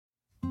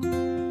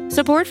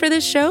Support for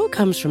this show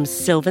comes from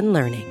Sylvan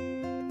Learning.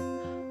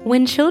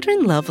 When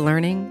children love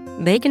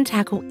learning, they can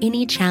tackle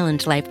any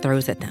challenge life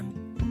throws at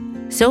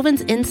them.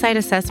 Sylvan's Insight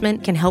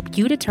Assessment can help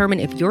you determine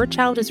if your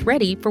child is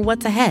ready for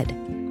what's ahead.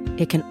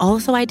 It can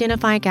also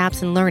identify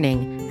gaps in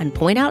learning and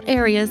point out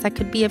areas that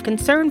could be of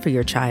concern for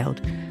your child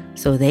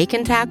so they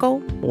can tackle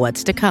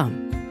what's to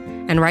come.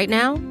 And right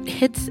now,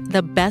 it's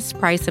the best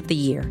price of the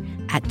year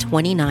at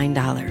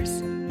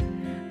 $29.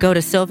 Go to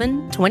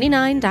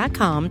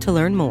sylvan29.com to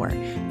learn more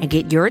and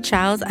get your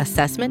child's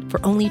assessment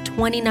for only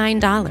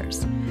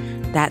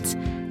 $29. That's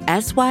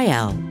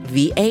SYLVAN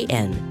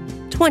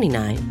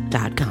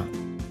 29.com.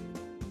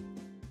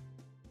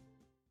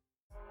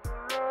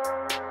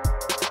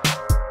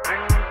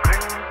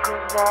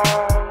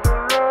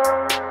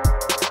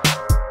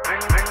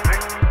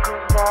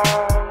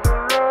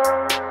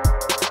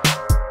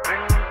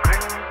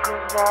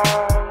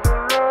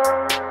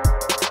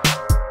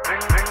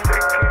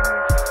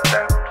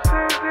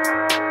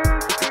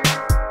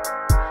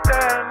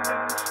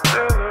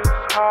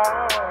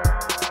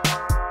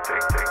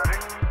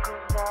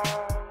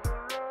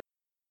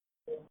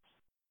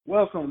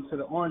 Welcome to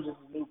the Orange is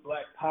the New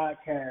Black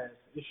podcast.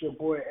 It's your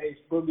boy Ace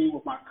Boogie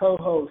with my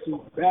co-host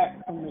who's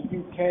back from the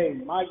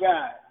UK. My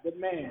guy, the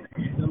man,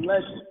 the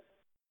legend,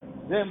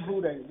 Zim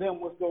Hude. Zim,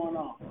 what's going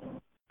on?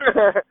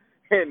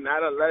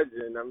 Not a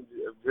legend. I'm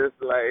just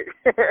like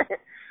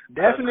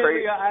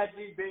definitely an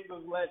IG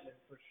Bengals legend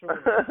for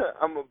sure.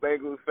 I'm a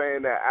Bengals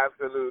fan that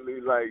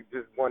absolutely like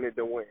just wanted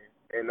to win,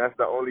 and that's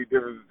the only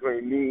difference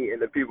between me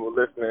and the people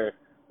listening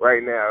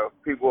right now.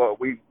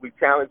 We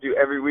challenge you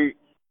every week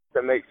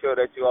to make sure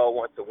that you all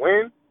want to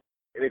win.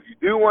 And if you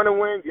do want to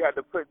win, you have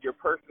to put your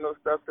personal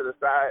stuff to the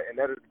side, and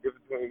that is the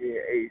difference between me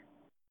and Ace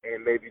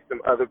and maybe some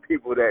other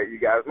people that you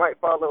guys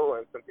might follow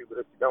and some people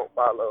that you don't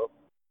follow.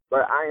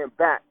 But I am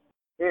back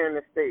here in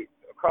the States,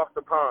 across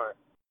the pond.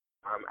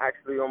 I'm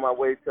actually on my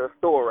way to a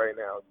store right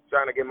now,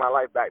 trying to get my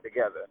life back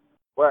together.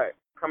 But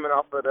coming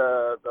off of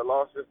the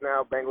losses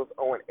now, Bengals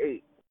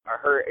 0-8. I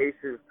heard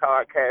Ace's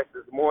podcast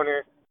this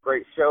morning.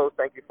 Great show.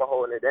 Thank you for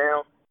holding it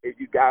down. If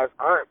you guys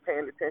aren't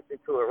paying attention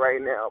to it right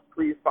now,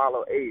 please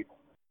follow Ace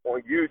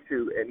on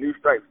YouTube at New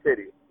Stripe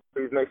City.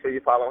 Please make sure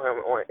you follow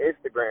him on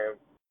Instagram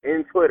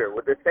and Twitter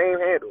with the same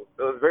handle.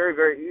 So it's very,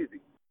 very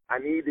easy. I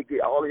need to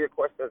get all of your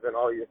questions and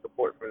all of your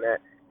support from that.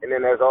 And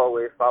then, as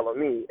always, follow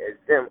me at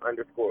Zim_Hude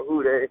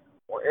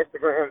on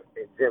Instagram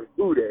and Zim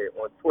Hude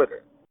on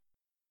Twitter.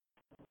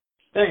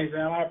 Thanks,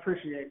 man. I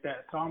appreciate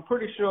that. So I'm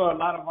pretty sure a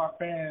lot of our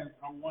fans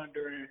are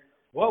wondering,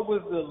 what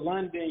was the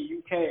London,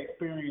 UK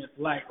experience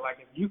like? Like,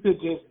 if you could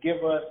just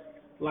give us,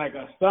 like,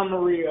 a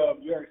summary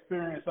of your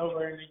experience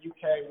over in the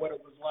UK, what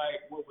it was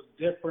like, what was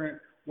different,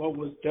 what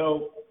was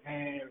dope,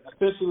 and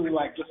essentially,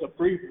 like, just a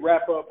brief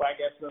wrap-up, I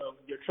guess, of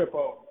your trip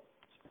over.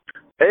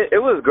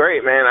 It was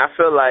great, man. I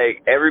feel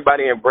like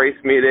everybody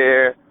embraced me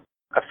there.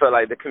 I feel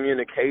like the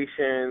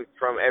communication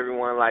from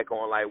everyone, like,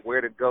 on, like, where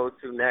to go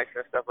to next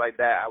and stuff like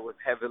that, I was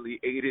heavily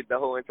aided the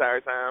whole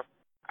entire time.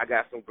 I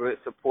got some good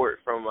support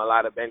from a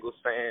lot of Bengals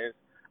fans.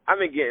 I've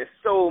been getting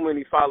so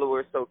many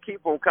followers, so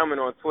keep them coming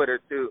on Twitter,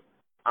 too.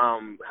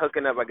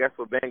 Hooking up, I guess,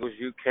 with Bengals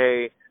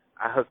UK.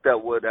 I hooked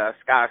up with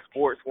Sky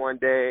Sports one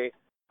day.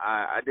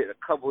 I did a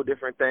couple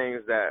different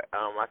things that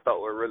I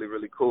thought were really,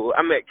 really cool.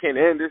 I met Ken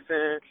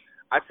Anderson.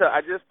 I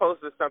just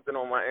posted something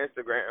on my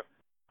Instagram.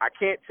 I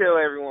can't tell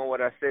everyone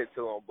what I said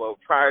to him, but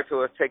prior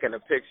to us taking a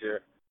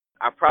picture,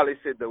 I probably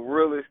said the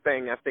realest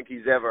thing I think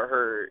he's ever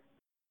heard.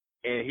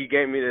 And he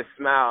gave me this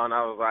smile, and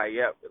I was like,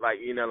 yep, like,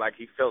 you know, like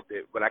he felt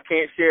it. But I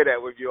can't share that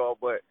with you all,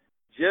 but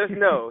just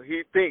know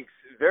he thinks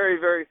very,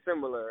 very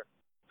similar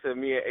to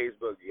me and Ace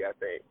Boogie, I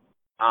think.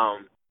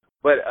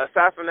 But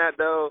aside from that,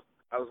 though,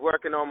 I was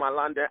working on my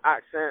London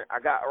accent. I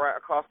got right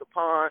across the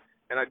pond,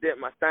 and I did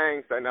my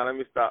thing. So now let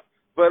me stop.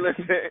 But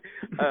listen,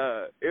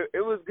 it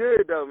was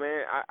good, though,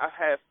 man. I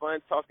had fun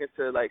talking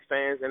to, like,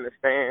 fans in the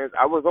stands.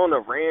 I was on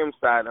the Rams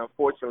side,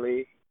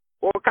 unfortunately,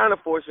 or kind of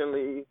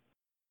fortunately.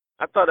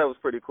 I thought that was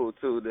pretty cool,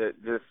 too, to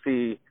just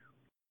see,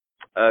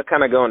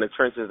 kind of go in the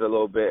trenches a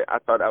little bit. I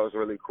thought that was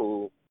really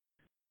cool.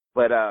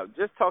 But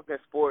just talking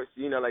sports,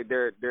 you know, like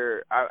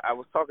I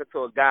was talking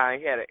to a guy,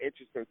 and he had an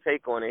interesting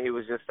take on it. He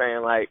was just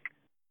saying, like,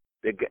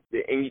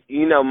 and,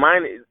 you know,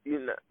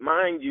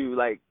 mind you,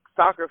 like,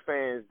 soccer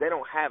fans, they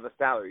don't have a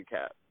salary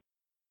cap.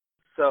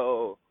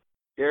 So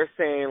they're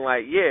saying,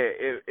 like, yeah,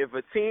 if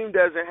a team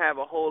doesn't have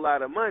a whole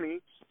lot of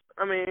money,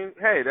 I mean,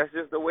 hey, that's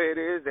just the way it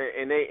is,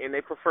 and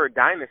they prefer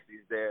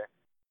dynasties there.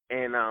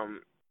 And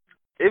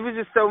it was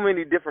just so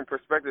many different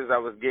perspectives I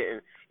was getting.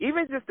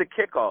 Even just the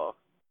kickoff,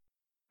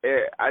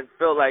 I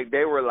felt like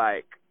they were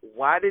like,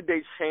 why did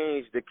they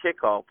change the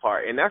kickoff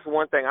part? And that's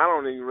one thing I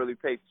don't even really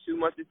pay too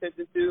much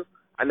attention to.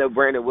 I know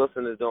Brandon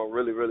Wilson is doing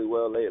really, really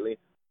well lately,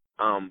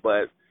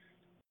 but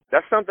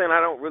that's something I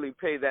don't really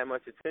pay that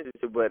much attention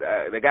to. But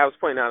the guy was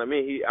pointing out to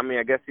me,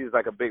 I guess he's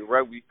like a big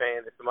rugby fan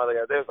and some other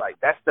guys. There's like,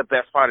 that's the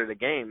best part of the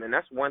game. And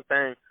that's one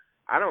thing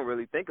I don't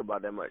really think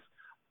about that much.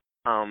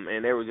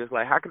 And they were just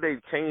like, how could they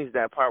change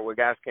that part where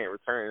guys can't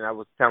return? And I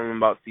was telling them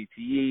about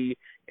CTE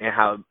and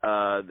how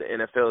the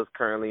NFL is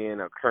currently in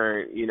a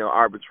current,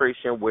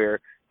 arbitration where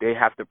they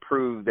have to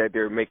prove that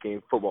they're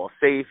making football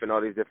safe and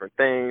all these different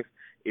things.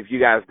 If you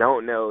guys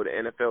don't know, the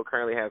NFL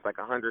currently has like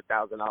 $100,000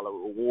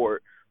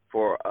 reward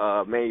for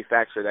a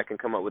manufacturer that can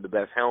come up with the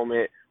best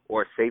helmet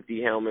or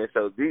safety helmet.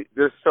 So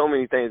there's so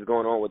many things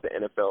going on with the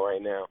NFL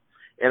right now.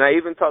 And I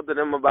even talked to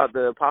them about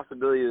the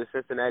possibility of the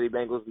Cincinnati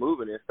Bengals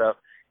moving and stuff.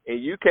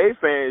 And UK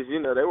fans,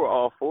 they were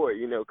all for it,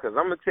 because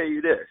I'm going to tell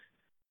you this.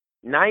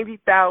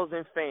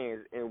 90,000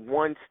 fans in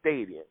one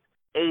stadium,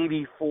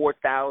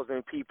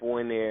 84,000 people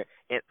in there,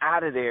 and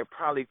out of there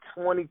probably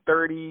 20,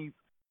 30,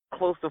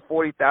 close to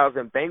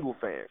 40,000 Bengal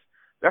fans.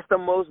 That's the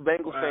most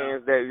Bengal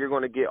fans that you're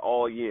going to get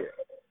all year.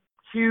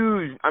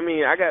 Huge. I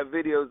mean, I got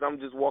videos I'm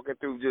just walking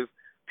through just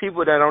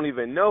people that don't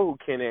even know who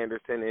Ken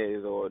Anderson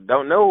is or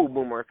don't know who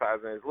Boomer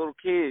Esiason is, little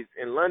kids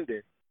in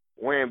London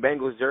wearing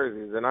Bengals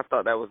jerseys, and I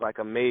thought that was,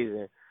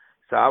 amazing.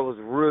 So I was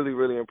really,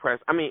 really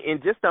impressed. I mean,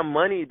 and just the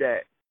money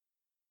that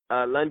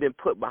London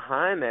put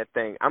behind that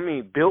thing. I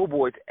mean,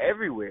 billboards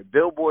everywhere.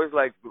 Billboards,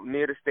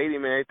 near the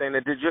stadium and everything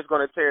that they're just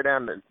going to tear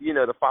down,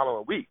 the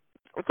following week.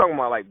 I'm talking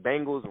about,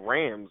 Bengals,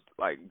 Rams,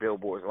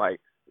 billboards,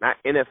 not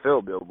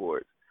NFL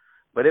billboards.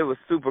 But it was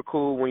super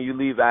cool when you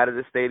leave out of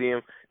the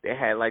stadium. They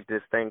had,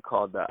 this thing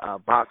called the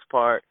box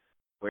part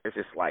where it's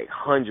just,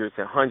 hundreds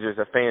and hundreds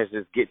of fans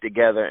just get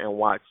together and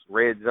watch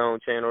Red Zone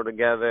channel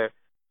together,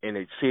 and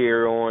they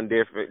cheer on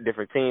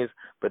different teams.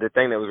 But the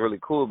thing that was really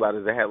cool about it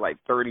is they had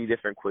 30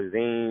 different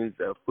cuisines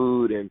of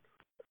food, and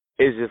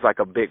it's just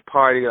a big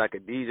party, a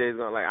DJ's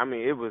going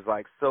it was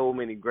so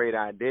many great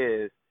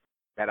ideas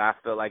that I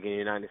feel in the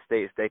United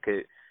States they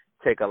could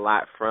take a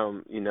lot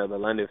from, the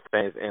London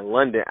fans, and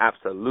London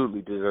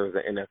absolutely deserves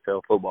an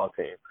NFL football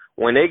team.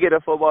 When they get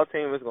a football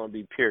team, it's going to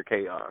be pure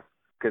chaos.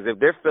 Because if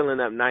they're filling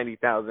up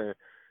 90,000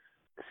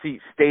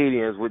 seat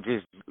stadiums with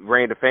just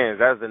random fans,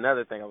 that's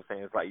another thing I was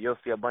saying. It's you'll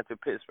see a bunch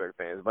of Pittsburgh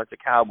fans, a bunch of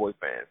Cowboys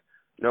fans,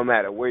 no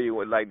matter where you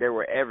were, they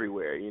were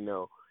everywhere, And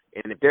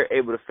if they're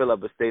able to fill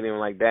up a stadium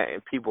like that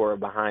and people are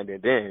behind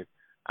it, then,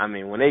 I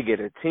mean, when they get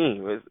a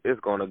team, it's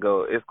going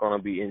to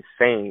be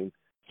insane.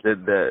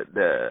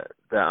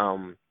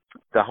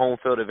 The home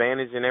field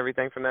advantage and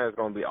everything from that is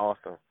going to be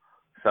awesome.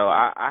 So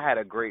I had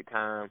a great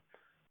time.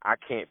 I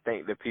can't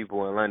thank the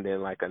people in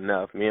London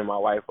enough. Me and my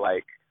wife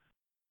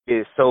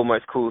it's so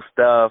much cool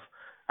stuff.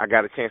 I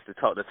got a chance to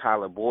talk to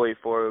Tyler Boyd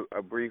for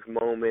a brief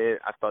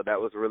moment. I thought that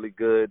was really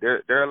good.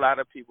 There are a lot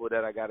of people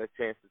that I got a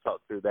chance to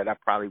talk to that I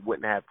probably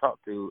wouldn't have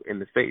talked to in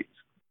the States.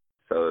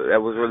 So that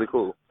was really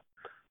cool.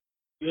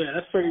 Yeah,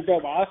 that's pretty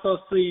dope. I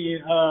also see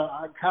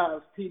our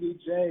college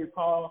TDJ,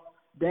 Paul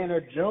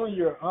Dana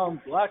Jr.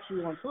 Blocked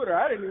you on Twitter.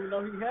 I didn't even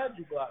know he had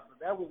you blocked,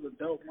 but that was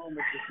a dope moment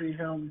to see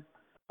him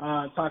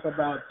talk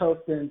about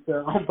toasting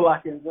to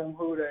unblocking Zim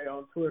Hude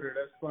on Twitter.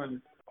 That's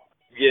funny.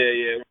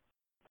 Yeah.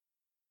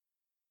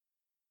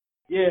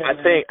 Yeah.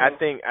 I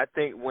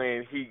think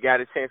when he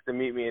got a chance to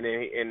meet me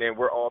and then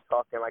we're all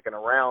talking in a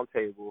round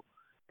table,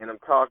 and I'm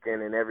talking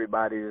and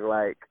everybody's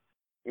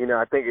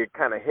I think it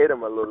kind of hit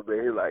him a little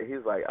bit.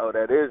 He's like, oh,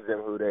 that is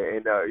Zim Hude,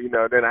 and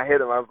then I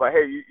hit him. I was like,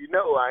 hey, you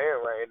know who I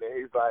am, right? And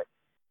then he's like,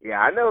 yeah,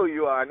 I know who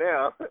you are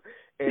now.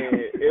 And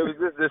it was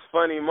just this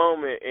funny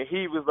moment. And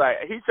he was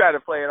he tried to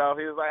play it off.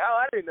 He was like, oh,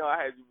 I didn't know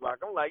I had you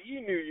blocked. I'm like, you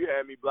knew you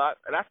had me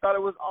blocked. And I thought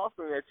it was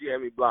awesome that you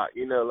had me blocked.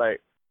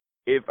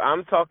 If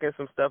I'm talking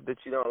some stuff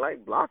that you don't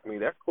like, block me.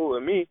 That's cool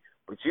with me.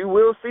 But you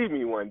will see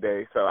me one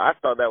day. So I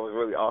thought that was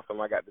really awesome.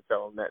 I got to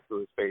tell him that to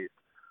his face.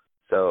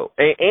 So,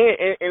 and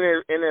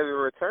as a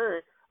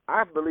return,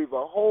 I believe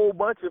a whole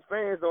bunch of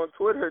fans on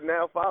Twitter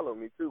now follow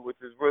me, too, which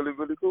is really,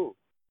 really cool.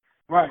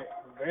 Right.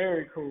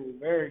 Very cool.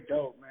 Very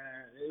dope, man.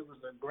 It was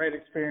a great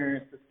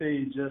experience to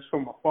see just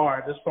from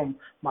afar. Just from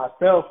my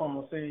cell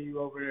phone, seeing you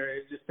over there,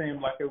 it just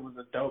seemed like it was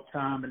a dope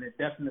time, and it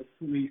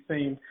definitely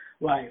seemed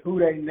like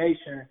Hude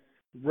Nation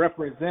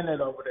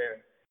represented over there.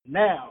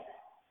 Now,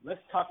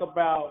 let's talk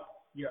about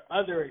your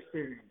other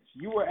experience.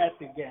 You were at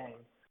the game.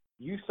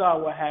 You saw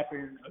what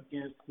happened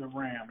against the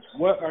Rams.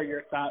 What are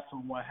your thoughts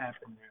on what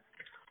happened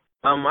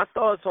there? My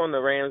thoughts on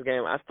the Rams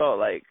game, I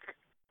thought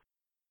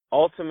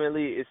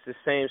ultimately it's the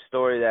same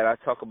story that I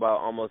talk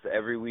about almost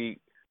every week,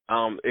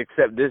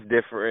 except this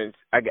difference.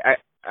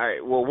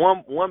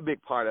 One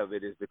big part of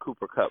it is the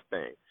Cooper Kupp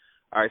thing.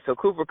 All right, so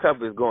Cooper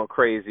Kupp is going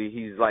crazy.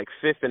 He's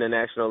fifth in the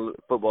National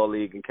Football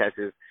League in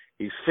catches.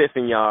 He's fifth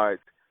in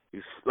yards.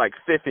 He's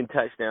fifth in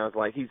touchdowns.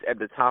 He's at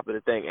the top of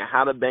the thing. And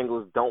how the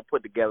Bengals don't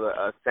put together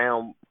a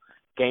sound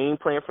game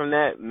plan from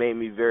that made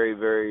me very,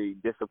 very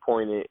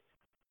disappointed.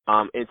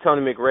 And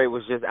Tony McRae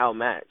was just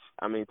outmatched.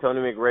 I mean, Tony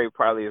McRae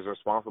probably is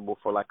responsible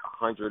for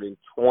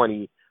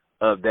 120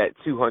 of that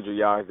 200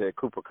 yards that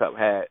Cooper Kupp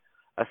had.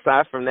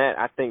 Aside from that,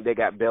 I think they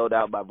got bailed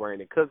out by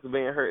Brandon Cooks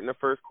being hurt in the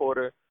first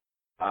quarter.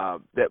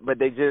 But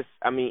they just,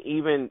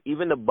 even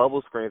the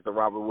bubble screens to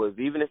Robert Woods,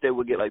 even if they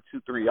would get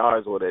 2-3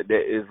 yards with it,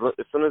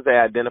 as soon as they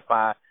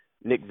identify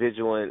Nick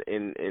Vigil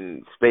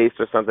in space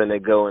or something, they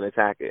go and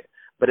attack it.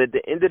 But at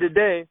the end of the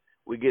day,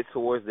 we get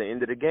towards the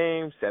end of the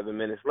game, 7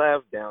 minutes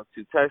left, down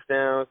 2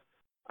 touchdowns.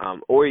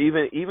 Or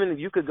even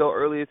you could go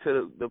earlier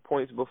to the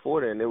points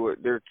before then. There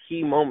were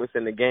key moments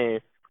in the game.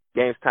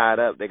 Game's tied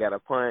up. They got a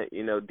punt.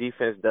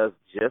 Defense does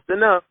just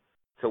enough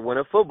to win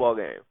a football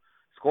game.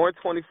 Scoring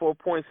 24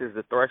 points is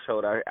the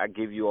threshold I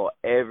give you all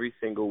every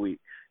single week.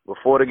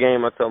 Before the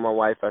game, I told my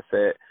wife, I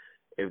said,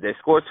 if they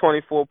score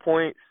 24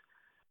 points,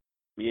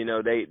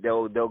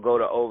 they'll go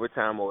to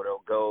overtime or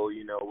they'll go,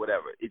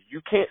 whatever. If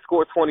you can't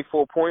score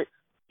 24 points,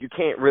 you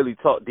can't really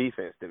talk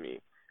defense to me.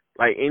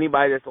 Like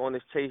anybody that's on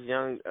this Chase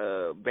Young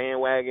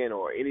bandwagon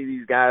or any of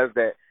these guys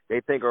that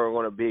they think are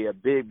going to be a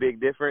big,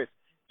 big difference,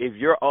 if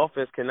your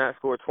offense cannot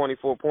score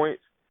 24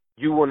 points,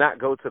 you will not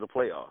go to the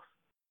playoffs.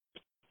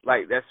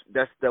 Like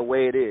that's the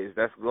way it is.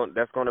 That's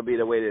going to be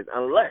the way it is,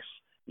 unless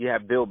you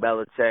have Bill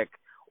Belichick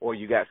or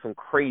you got some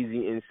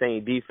crazy,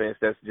 insane defense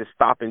that's just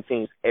stopping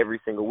teams every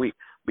single week.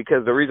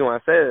 Because the reason why I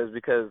say that is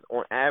because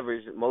on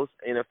average, most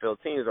NFL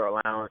teams are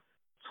allowing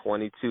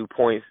 22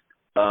 points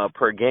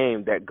per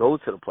game that go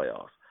to the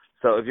playoffs.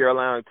 So if you're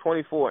allowing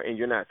 24 and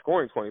you're not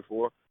scoring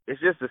 24, it's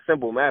just a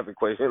simple math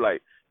equation.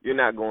 Like you're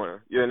not going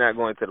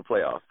to the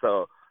playoffs.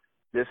 So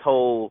this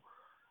whole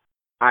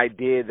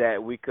idea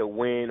that we could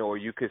win or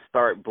you could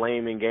start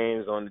blaming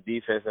games on the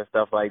defense and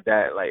stuff like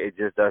that, like it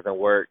just doesn't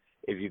work.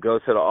 If you go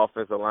to the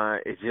offensive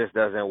line, it just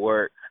doesn't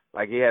work.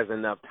 Like he has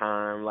enough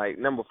time. Like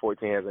number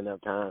 14 has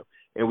enough time.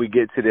 And we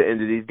get to the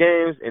end of these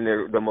games and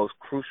they're the most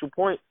crucial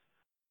point,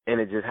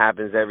 and it just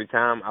happens every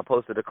time. I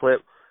posted a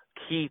clip,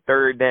 key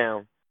third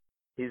down.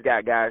 He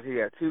got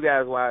two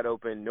guys wide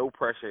open, no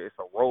pressure. It's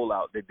a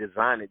rollout. They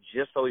designed it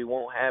just so he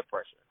won't have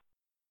pressure.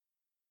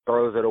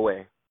 Throws it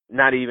away.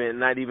 Not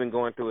even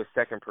going through a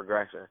second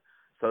progression.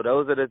 So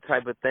those are the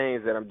type of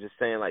things that I'm just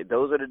saying, like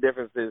those are the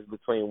differences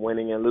between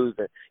winning and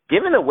losing.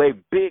 Giving away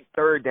big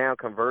third down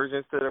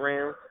conversions to the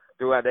Rams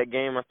throughout that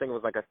game, I think it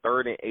was like a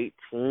 3rd and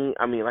 18.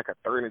 I mean, like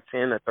a 3rd and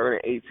 10, a 3rd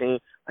and 18.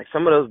 Like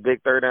some of those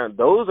big third downs,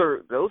 those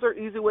are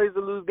easy ways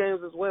to lose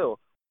games as well.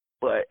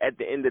 But at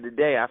the end of the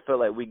day, I feel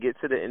like we get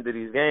to the end of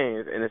these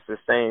games and it's the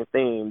same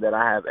theme that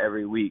I have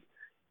every week,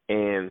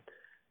 and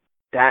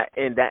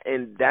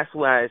that's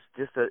why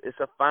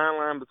it's a fine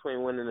line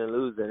between winning and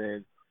losing.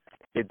 And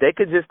if they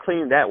could just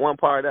clean that one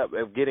part up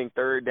of getting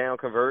third down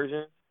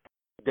conversion,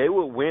 they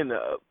would win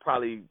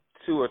probably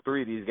 2 or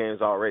 3 of these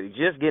games already.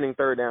 Just getting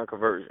third down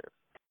conversion,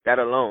 that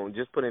alone,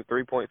 just putting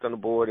 3 points on the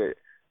board at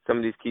some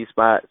of these key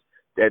spots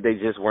that they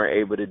just weren't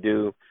able to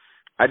do.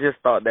 I just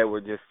thought they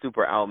were just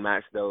super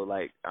outmatched, though,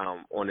 like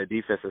on the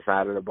defensive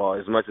side of the ball,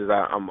 as much as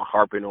I'm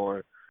harping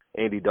on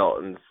Andy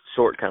Dalton's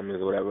shortcomings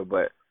or whatever.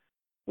 But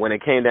when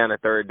it came down to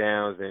third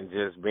downs and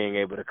just being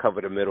able to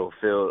cover the middle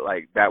field,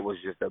 like that was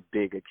just a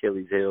big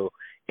Achilles heel.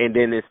 And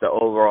then it's the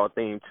overall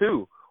theme,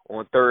 too,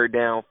 on third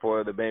down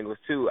for the Bengals,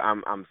 too.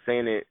 I'm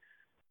saying it,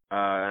 and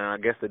I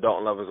guess the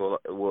Dalton lovers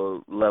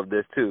will love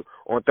this, too.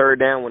 On third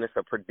down, when it's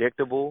a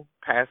predictable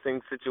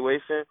passing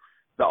situation,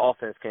 the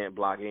offense can't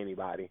block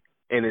anybody.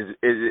 And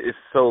it's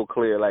so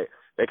clear, like,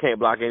 they can't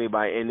block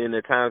anybody. And then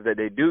the times that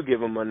they do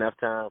give him enough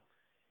time,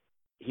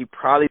 he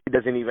probably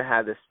doesn't even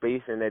have the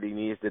spacing that he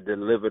needs to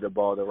deliver the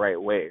ball the right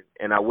way.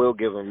 And I will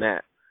give him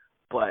that.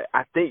 But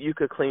I think you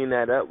could clean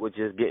that up with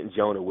just getting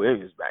Jonah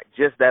Williams back.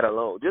 Just that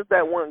alone. Just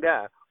that one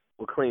guy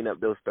will clean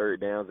up those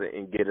third downs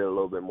and get it a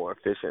little bit more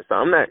efficient. So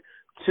I'm not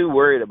too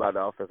worried about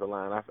the offensive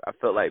line. I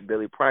felt like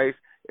Billy Price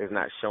is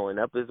not showing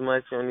up as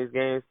much on these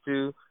games,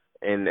 too,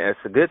 and that's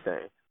a good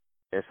thing.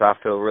 And so I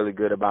feel really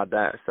good about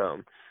that. So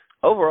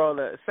overall,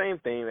 the same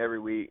theme every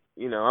week.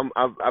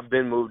 I've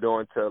been moved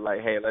on to like,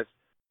 hey,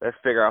 let's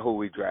figure out who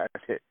we draft. I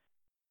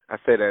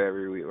say that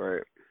every week,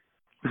 right?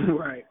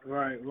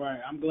 Right.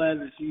 I'm glad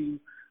that you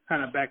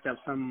kind of backed up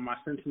some of my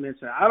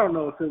sentiments. I don't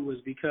know if it was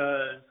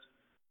because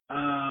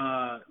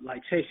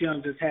like Chase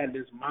Young just had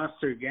this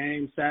monster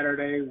game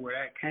Saturday where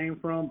that came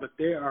from, but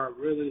there are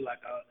really like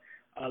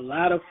a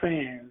lot of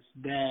fans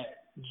that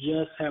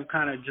just have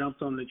kind of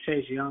jumped on the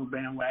Chase Young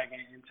bandwagon.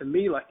 And to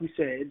me, like you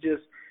said, it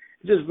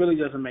just really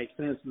doesn't make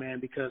sense, man,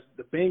 because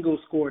the Bengals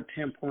scored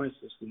 10 points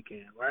this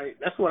weekend, right?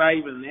 That's what I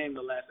even named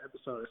the last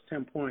episode, is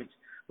 10 points.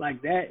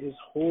 Like, that is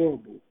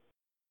horrible.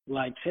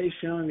 Like, Chase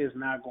Young is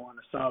not going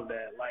to solve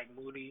that. Like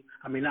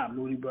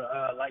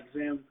like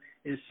Zim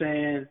is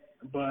saying,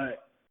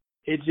 but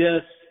it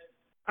just,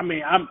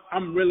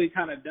 I'm really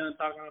kind of done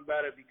talking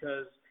about it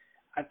because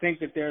I think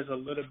that there's a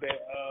little bit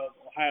of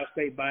Ohio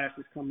State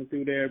biases coming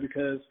through there,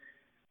 because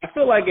I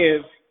feel like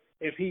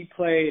if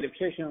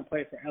Chase Young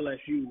played for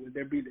LSU, would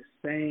there be the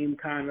same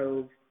kind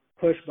of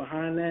push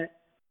behind that?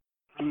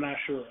 I'm not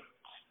sure.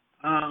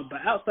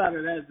 But outside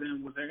of that,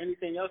 then, was there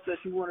anything else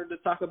that you wanted to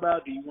talk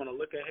about? Do you want to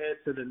look ahead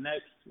to the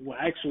next? Well,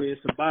 actually,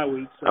 it's a bye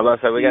week. So I'm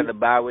about to say we got the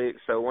bye week.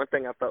 So one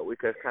thing I thought we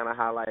could kind of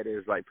highlight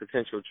is like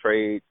potential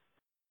trades.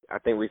 I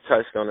think we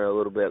touched on it a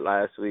little bit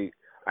last week.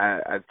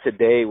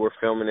 Today we're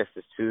filming this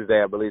is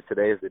Tuesday. I believe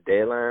today is the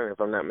deadline, if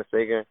I'm not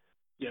mistaken.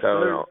 Yes,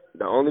 so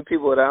the only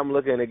people that I'm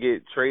looking to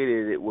get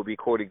traded, it will be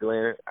Cordy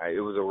Glenn. It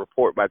was a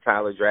report by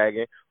Tyler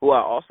Dragon, who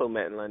I also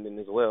met in London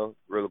as well.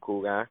 Really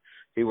cool guy.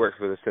 He works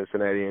for the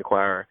Cincinnati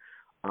Enquirer.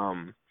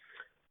 And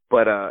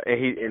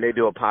they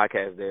do a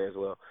podcast there as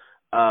well.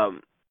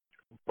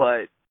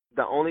 But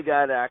the only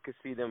guy that I could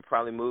see them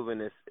probably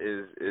moving is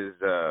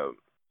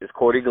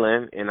Cordy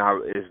Glenn, and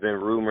it's been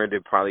rumored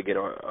to probably get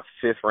a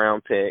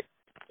 5th-round pick,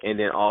 and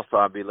then also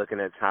I'll be looking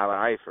at Tyler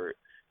Eifert.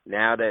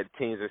 Now that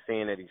teams are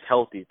seeing that he's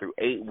healthy through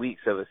 8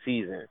 weeks of a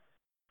season,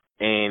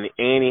 and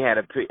he had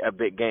a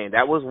big game.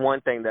 That was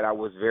one thing that I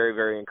was very,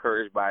 very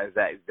encouraged by, is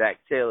that Zach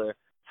Taylor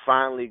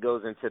finally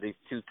goes into these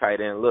 2 tight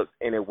end looks,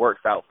 and it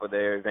works out for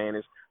their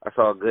advantage. I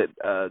saw a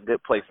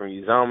good play from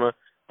Uzomah.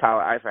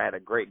 Tyler Eifert had a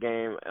great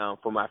game.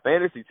 For my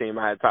fantasy team,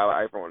 I had Tyler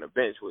Eifert on the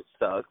bench, which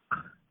sucks.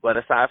 But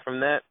aside from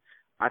that,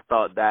 I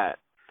thought that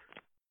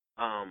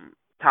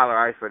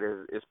Tyler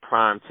Eifert is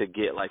primed to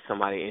get like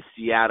somebody, and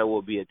Seattle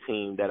will be a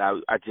team that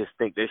I just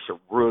think they should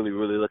really,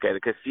 really look at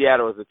it, because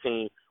Seattle is a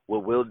team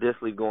with Will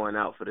Dissly going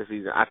out for the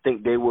season. I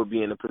think they will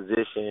be in a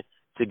position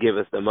to give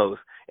us the most.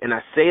 And I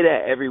say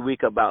that every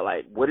week about,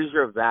 like, what is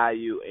your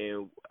value,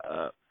 and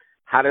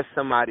how does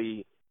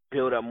somebody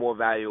build up more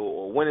value,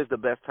 or when is the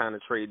best time to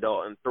trade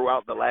Dalton?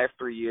 Throughout the last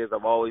 3 years,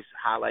 I've always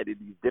highlighted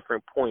these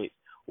different points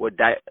where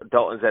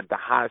Dalton's at the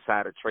high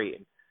side of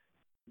trading.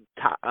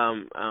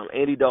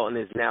 Andy Dalton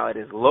is now at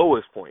his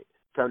lowest point.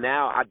 So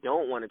now I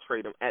don't want to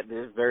trade him at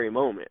this very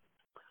moment.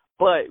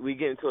 But we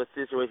get into a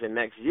situation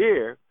next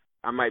year,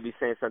 I might be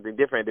saying something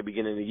different at the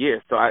beginning of the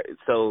year.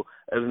 So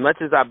as much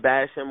as I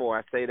bash him, or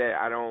I say that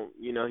I don't,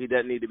 he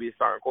doesn't need to be a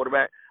starting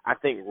quarterback, I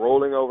think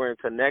rolling over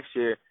into next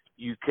year,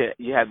 you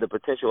have the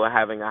potential of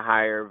having a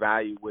higher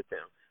value with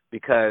him,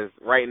 because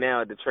right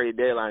now at the trade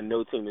deadline,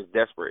 no team is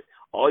desperate.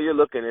 All you're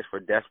looking is for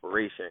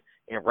desperation,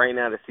 and right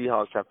now the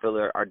Seahawks, I feel,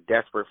 are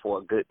desperate for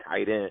a good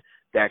tight end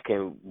that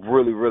can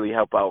really, really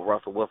help out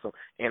Russell Wilson.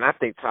 And I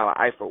think Tyler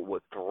Eifert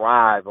would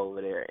thrive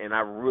over there, and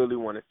I really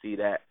want to see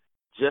that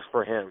just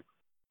for him.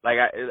 Like,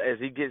 as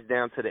he gets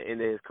down to the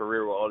end of his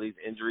career with all these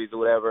injuries or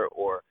whatever,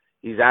 or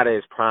he's out of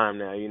his prime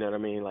now, you know what I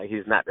mean? Like,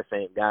 he's not the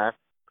same guy.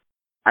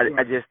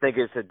 I just think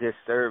it's a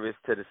disservice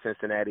to the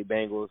Cincinnati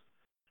Bengals.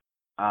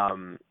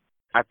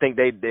 I think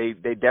they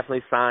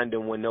definitely signed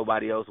him when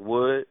nobody else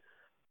would,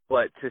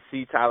 but to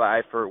see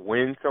Tyler Eifert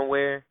win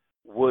somewhere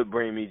would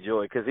bring me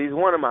joy, because he's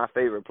one of my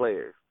favorite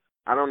players.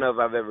 I don't know if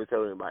I've ever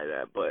told anybody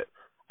that, but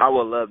I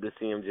would love to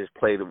see him just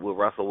play with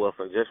Russell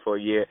Wilson just for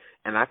a year,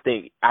 and I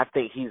think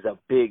he's a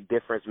big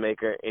difference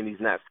maker, and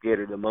he's not scared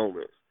of the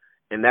moments,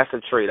 and that's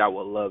a trait I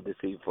would love to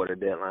see for the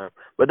deadline.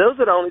 But those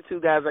are the only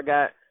 2 guys I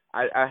got.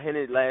 I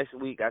hinted last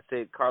week. I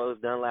said Carlos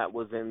Dunlap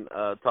was in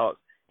talks.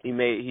 He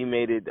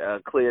made it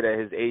clear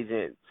that his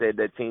agent said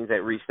that teams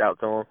had reached out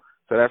to him,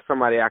 so that's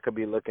somebody I could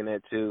be looking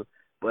at too.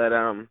 But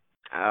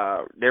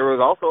there was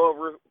also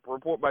a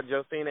report by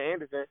Josina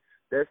Anderson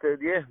that said,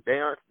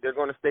 they're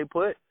going to stay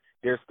put.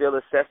 They're still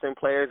assessing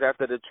players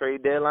after the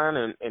trade deadline,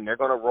 and they're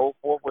going to roll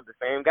forth with the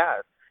same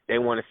guys. They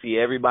want to see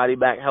everybody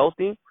back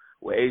healthy,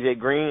 with A.J.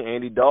 Green,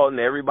 Andy Dalton,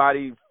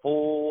 everybody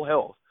full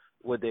health,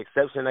 with the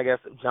exception, I guess,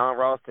 of John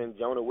Ross and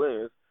Jonah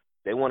Williams.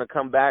 They want to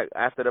come back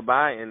after the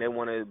bye, and they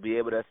want to be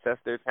able to assess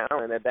their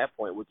talent at that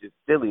point, which is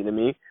silly to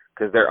me,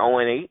 because they're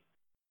 0-8.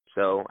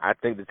 So I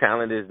think the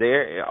talent is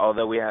there.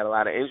 Although we had a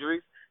lot of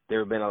injuries, there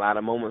have been a lot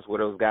of moments where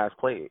those guys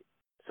played.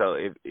 So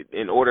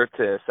in order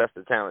to assess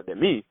the talent, to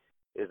me,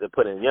 is to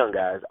put in young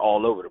guys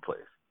all over the place.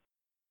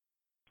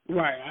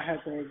 Right. I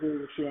have to agree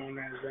with you on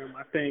that, Zim.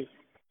 I think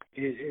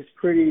it's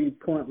pretty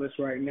pointless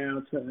right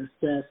now to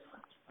assess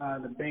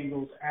the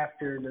Bengals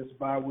after this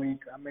bye week.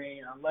 I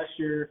mean, unless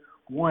you're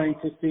wanting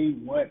to see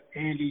what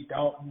Andy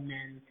Dalton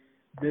and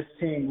this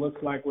team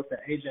looks like with the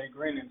A.J.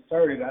 Green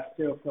inserted, I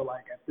still feel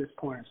like at this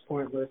point it's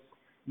pointless.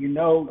 You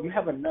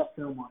have enough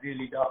film on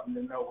Andy Dalton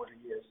to know what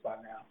he is by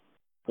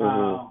now.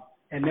 Mm-hmm.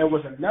 And there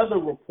was another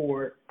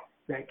report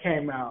that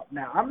came out.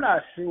 Now, I'm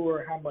not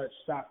sure how much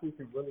stock we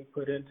can really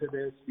put into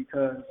this,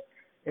 because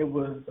it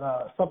was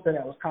something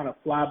that was kind of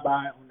flyby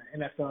on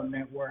the NFL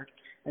Network,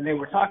 and they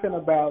were talking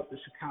about the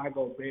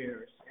Chicago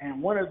Bears.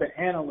 And one of the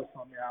analysts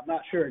on there, I'm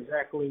not sure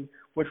exactly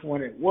which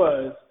one it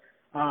was,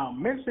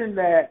 mentioned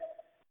that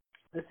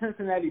the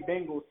Cincinnati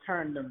Bengals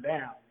turned them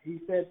down. He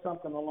said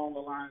something along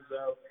the lines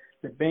of,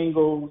 the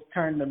Bengals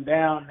turned them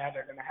down, now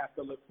they're going to have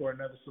to look for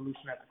another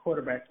solution at the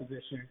quarterback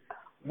position,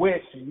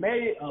 which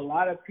made a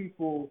lot of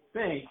people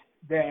think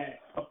that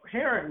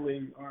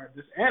apparently, or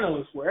this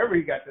analyst, wherever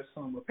he got this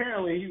from,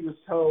 apparently he was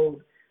told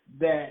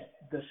that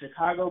the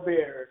Chicago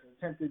Bears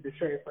attempted to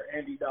trade for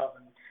Andy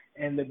Dalton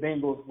and the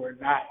Bengals were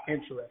not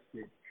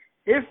interested.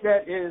 If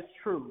that is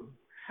true,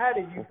 how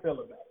do you feel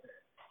about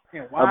that?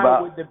 And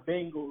why would the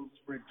Bengals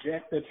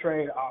reject the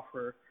trade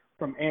offer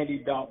from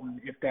Andy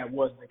Dalton if that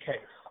was the case?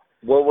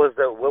 What was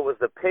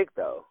the pick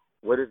though?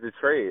 What is the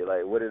trade?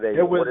 Like, what did they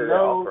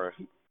offer?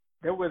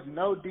 There was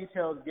no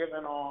details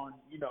given on,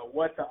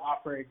 what the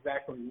offer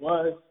exactly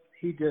was.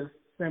 He just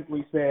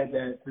simply said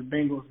that the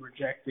Bengals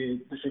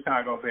rejected the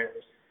Chicago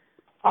Bears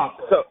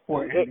offer. So,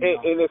 and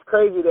it's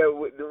crazy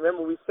that,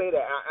 remember we say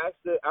that.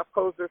 I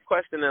posed this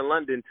question in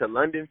London to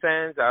London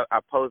fans. I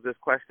posed this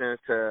question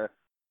to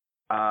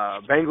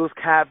Bengals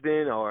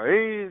captain or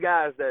any of these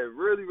guys that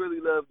really, really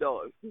love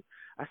Dalton.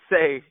 I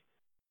say,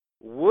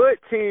 what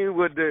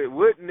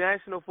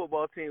National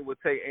Football team would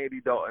take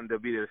Andy Dalton to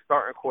be the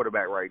starting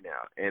quarterback right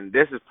now? And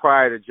this is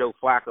prior to Joe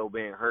Flacco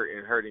being hurt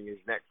and hurting his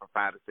neck for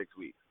 5 to 6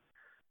 weeks.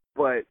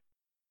 But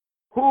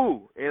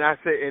who? And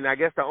I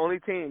guess the only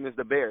team is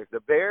the Bears. The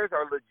Bears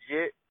are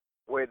legit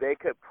where they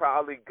could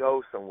probably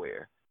go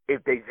somewhere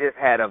if they just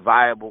had a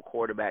viable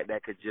quarterback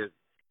that could just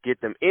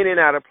get them in and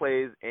out of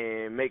plays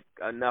and make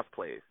enough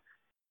plays.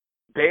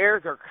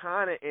 Bears are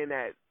kind of in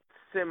that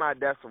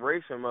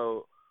semi-desperation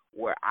mode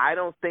where I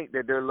don't think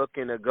that they're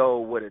looking to go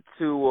with a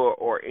Tua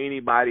or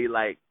anybody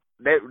like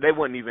they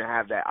wouldn't even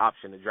have that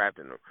option of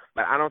drafting them.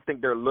 But I don't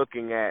think they're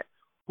looking at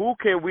who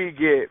can we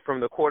get from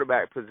the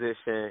quarterback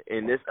position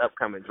in this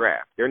upcoming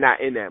draft. They're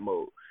not in that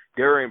mode.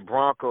 They're in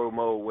Bronco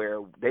mode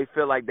where they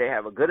feel like they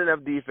have a good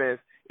enough defense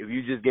if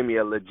you just give me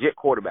a legit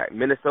quarterback.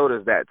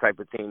 Minnesota's that type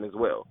of team as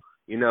well.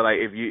 You know, like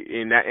if you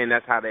and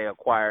that's how they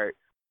acquired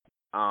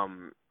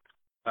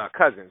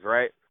Cousins,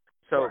 right?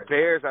 So right.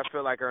 Bears, I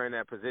feel like, are in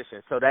that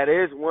position. So that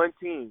is one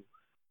team,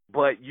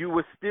 but you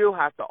would still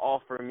have to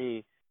offer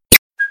me.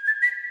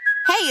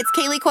 Hey, it's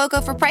Kaylee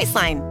Cuoco for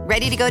Priceline.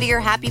 Ready to go to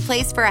your happy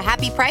place for a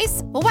happy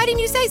price? Well, why didn't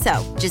you say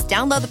so? Just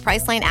download the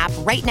Priceline app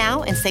right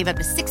now and save up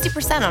to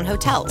 60% on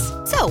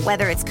hotels. So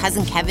whether it's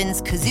Cousin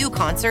Kevin's Kazoo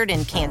Concert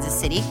in Kansas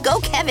City,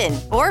 go Kevin,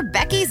 or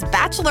Becky's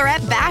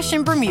Bachelorette Bash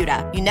in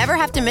Bermuda, you never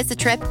have to miss a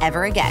trip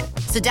ever again.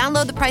 So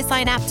download the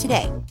Priceline app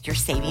today. Your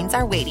savings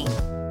are waiting.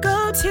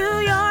 Go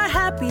to your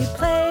happy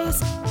place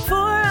for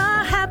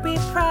a happy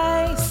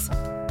price.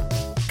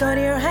 Go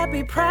to your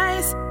happy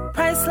price,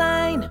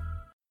 Priceline.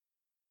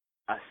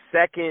 A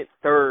second,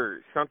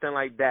 third, something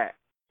like that.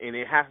 And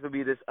it has to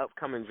be this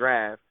upcoming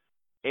draft.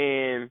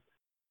 And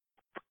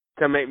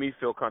to make me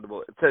feel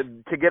comfortable.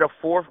 To get a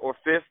fourth or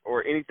fifth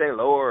or anything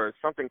lower or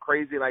something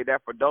crazy like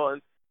that for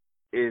Dalton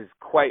is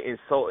quite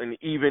insulting,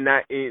 even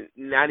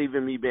not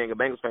even me being a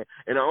Bengals fan.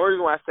 And the only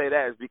reason why I say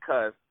that is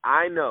because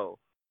I know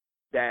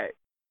that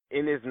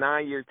in his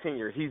 9-year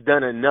tenure, he's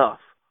done enough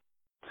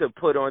to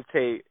put on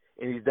tape,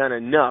 and he's done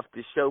enough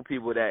to show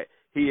people that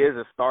he is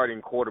a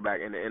starting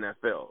quarterback in the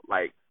NFL.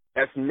 Like,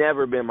 that's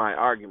never been my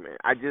argument.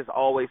 I just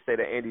always say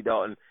that Andy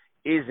Dalton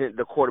isn't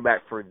the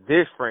quarterback for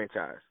this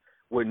franchise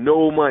with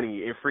no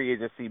money in free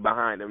agency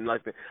behind him.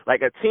 Like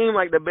a team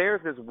like the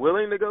Bears is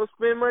willing to go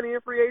spend money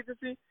in free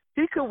agency,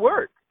 he could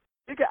work.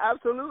 He could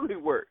absolutely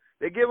work.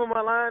 They give him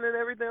a line and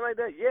everything like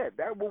that. Yeah,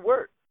 that will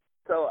work.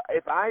 So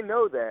if I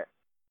know that,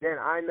 then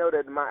I know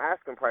that my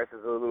asking price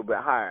is a little bit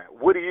higher.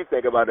 What do you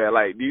think about that?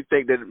 Like, do you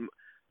think that,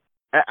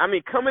 I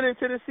mean, coming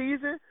into the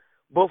season,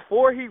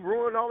 before he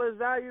ruined all his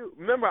value,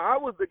 remember, I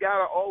was the guy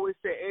that always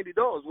said Andy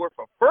Dalton's worth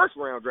a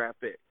first-round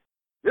draft pick.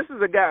 This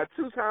is a guy, a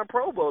two-time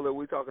Pro Bowler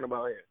we're talking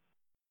about here.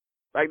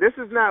 Like, this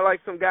is not like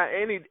some guy,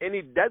 and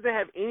he doesn't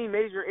have any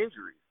major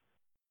injuries.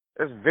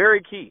 That's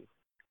very key.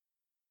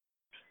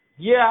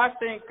 Yeah, I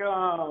think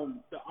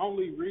the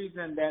only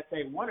reason that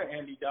they wanted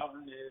Andy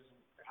Dalton is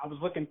I was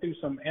looking through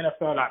some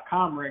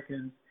NFL.com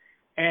rankings,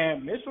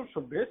 and Mitchell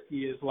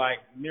Trubisky is like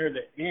near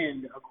the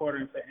end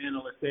according to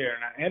analysts there.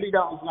 Now, Andy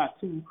Dalton's not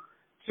too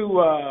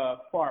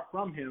far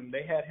from him.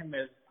 They had him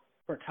as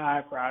for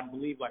tied for, I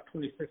believe, like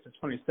 26 or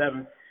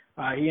 27.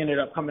 He ended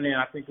up coming in,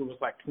 I think it was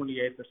like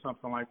 28th or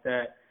something like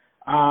that.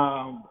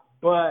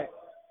 But,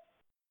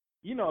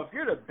 you know, if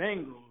you're the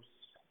Bengals,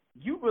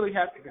 you really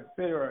have to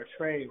consider a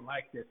trade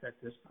like this at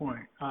this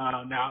point.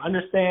 Now,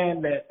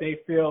 understand that they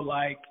feel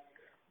like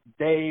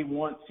they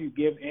want to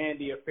give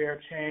Andy a fair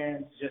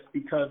chance just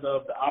because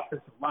of the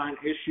offensive line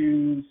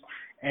issues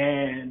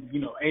and,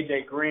 you know,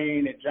 A.J.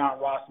 Green and John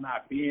Ross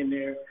not being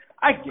there.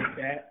 I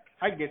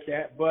get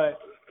that. But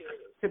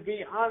to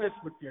be honest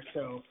with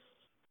yourself,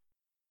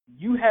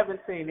 you haven't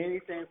seen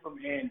anything from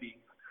Andy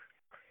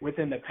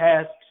within the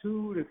past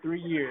 2 to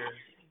 3 years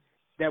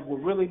that will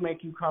really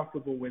make you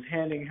comfortable with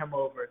handing him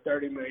over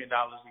 $30 million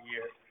a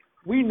year.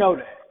 We know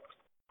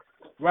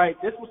that, right?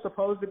 This was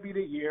supposed to be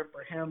the year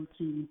for him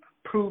to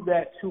prove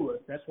that to us.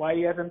 That's why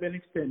he hasn't been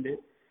extended.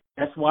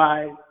 That's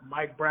why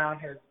Mike Brown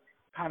has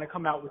kind of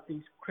come out with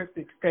these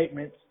cryptic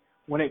statements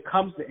when it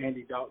comes to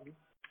Andy Dalton.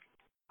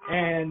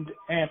 And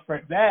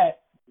for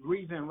that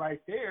reason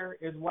right there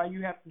is why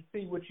you have to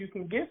see what you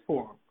can get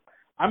for him.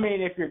 I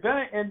mean, if you're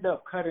going to end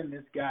up cutting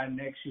this guy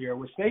next year,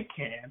 which they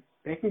can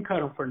cut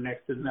him for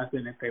next to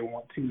nothing if they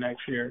want to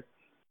next year,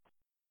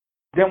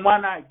 then why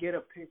not get a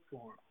pick for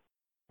him?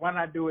 Why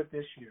not do it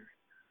this year?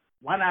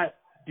 Why not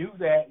do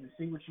that and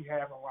see what you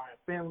have on Ryan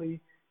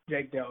Finley,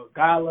 Jake Del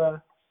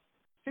Gala,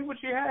 see what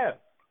you have.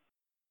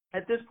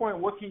 At this point,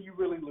 what can you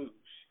really lose?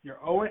 You're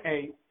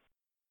 0-8.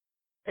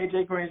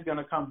 A.J. Green's going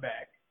to come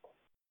back.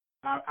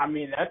 I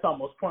mean, that's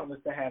almost pointless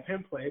to have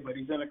him play, but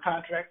he's in a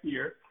contract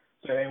year,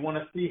 so they want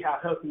to see how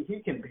healthy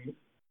he can be.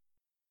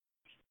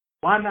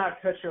 Why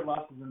not cut your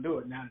losses and do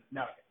it? Now,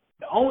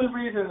 the only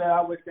reason that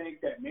I would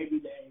think that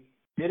maybe they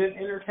didn't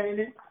entertain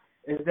it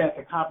is that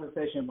the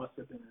compensation must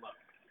have been low.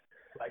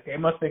 Like, they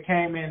must have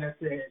came in and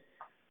said,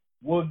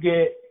 we'll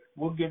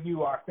give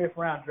you our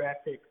 5th-round draft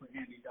pick for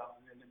Andy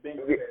Dalton, and the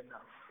Bengals said no.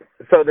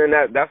 So then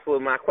that's what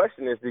my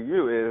question is to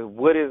you is,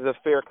 what is a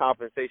fair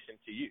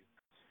compensation to you?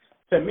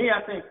 To me,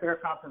 I think fair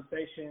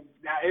compensation.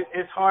 Now,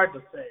 it's hard to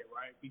say,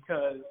 right?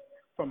 Because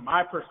from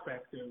my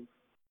perspective,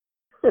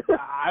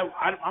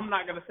 I'm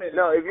not going to say that.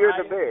 No, if you're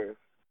the Bears.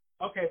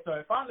 Okay, so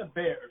if I'm the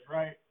Bears,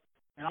 right,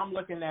 and I'm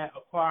looking at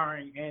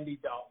acquiring Andy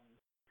Dalton,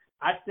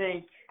 I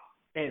think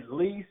at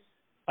least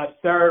a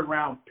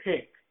third-round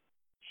pick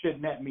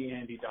should net me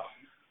Andy Dalton.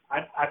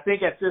 I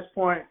think at this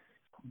point,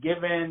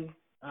 given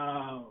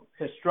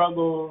his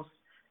struggles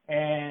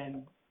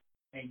and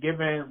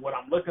given what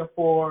I'm looking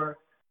for,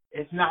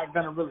 it's not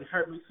going to really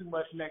hurt me too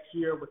much next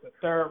year with a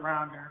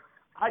third-rounder.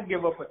 I'd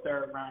give up a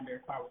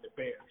third-rounder if I were the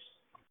Bears,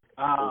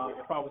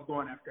 if I was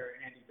going after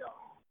Andy Dalton.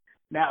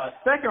 Now, a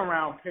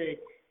second-round pick,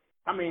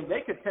 I mean,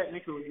 they could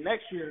technically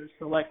next year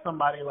select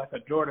somebody like a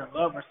Jordan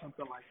Love or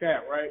something like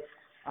that, right?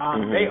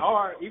 They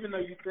are, even though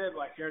you said,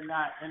 like, they're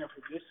not in a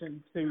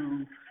position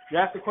to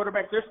draft a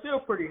quarterback, they're still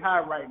pretty high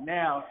right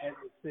now as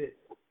it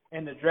sits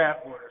in the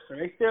draft order. So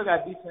they still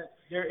got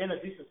they're in a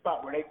decent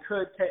spot where they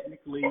could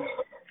technically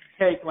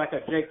take like a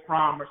Jake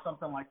Fromm or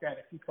something like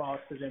that if he falls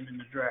to them in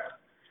the draft.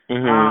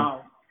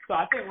 So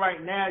I think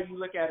right now you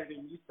look at it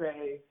and you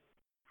say,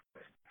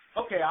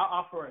 okay, I'll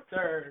offer a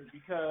third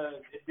because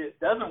if this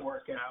doesn't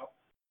work out,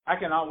 I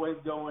can always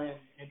go in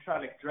and try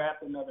to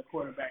draft another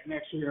quarterback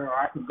next year, or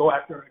I can go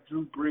after a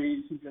Drew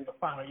Brees who's in the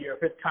final year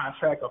of his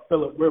contract, or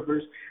Phillip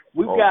Rivers.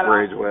 We've got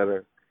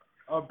Bridgewater.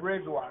 Or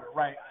Bridgewater,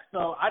 right.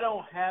 So I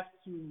don't have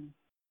to,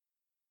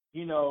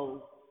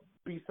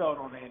 be sold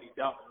on Andy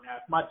Dalton. Now,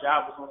 if my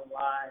job was on the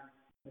line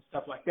and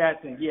stuff like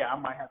that, then, yeah, I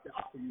might have to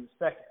offer you a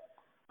second.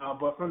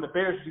 But from the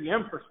Bears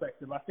GM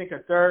perspective, I think a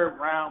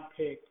third-round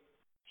pick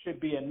should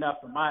be enough,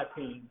 in my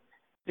opinion,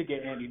 to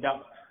get Andy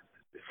Dalton.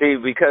 See,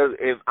 because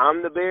if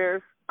I'm the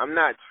Bears, I'm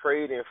not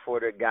trading for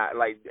the guy.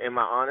 Like, in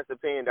my honest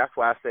opinion, that's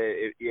why I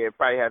said it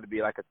probably had to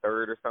be like a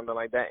third or something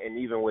like that. And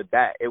even with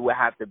that, it would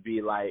have to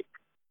be like,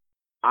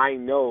 I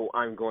know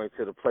I'm going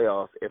to the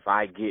playoffs if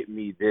I get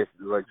me this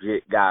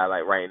legit guy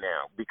like right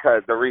now.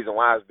 Because the reason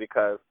why is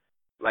because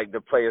like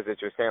the players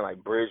that you're saying,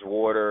 like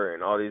Bridgewater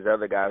and all these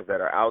other guys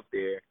that are out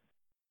there,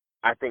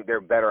 I think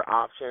they're better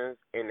options,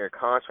 and their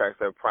contracts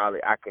are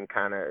probably I can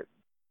kind of,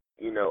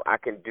 I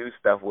can do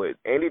stuff with.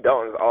 Andy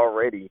Dalton's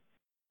already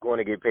going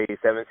to get paid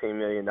 $17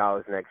 million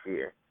next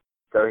year.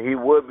 So he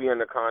would be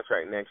under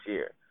contract next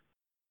year.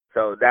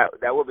 So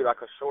that would be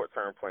like a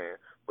short-term plan.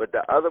 But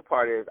the other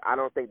part is I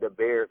don't think the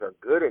Bears are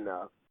good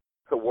enough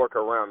to work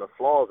around the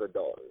flaws of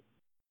Dalton.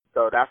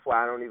 So that's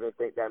why I don't even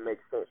think that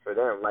makes sense for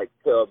them. Like,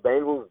 to a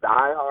Bengals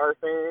diehard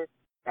fan,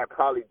 that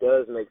probably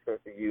does make sense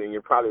to you, and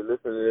you're probably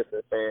listening to this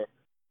and saying,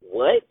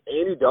 what?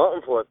 Andy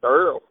Dalton for a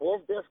third or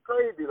fourth? That's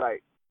crazy.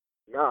 Like,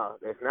 no,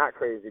 that's not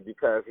crazy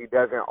because he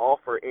doesn't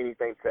offer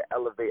anything to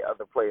elevate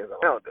other players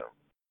around him.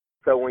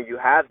 So when you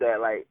have that,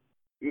 like,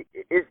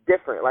 it's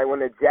different. Like, when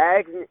the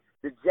Jags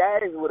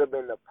would have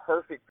been the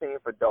perfect team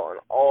for Dalton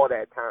all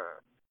that time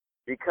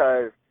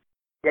because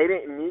they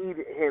didn't need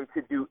him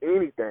to do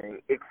anything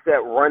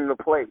except run the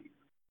plays.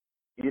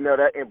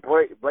 That, and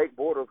Blake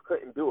Bortles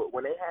couldn't do it.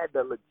 When they had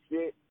the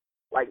legit,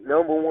 like,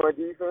 number one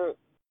defense,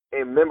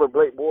 and remember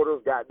Blake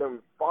Bortles got them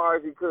as far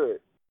as he could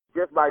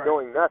just by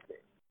doing nothing.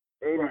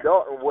 Andy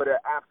Dalton would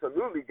have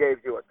absolutely gave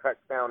you a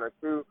touchdown or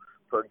two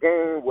per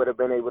game, would have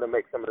been able to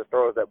make some of the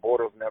throws that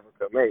Bortles never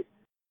could make.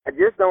 I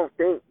just don't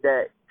think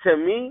that, to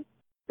me,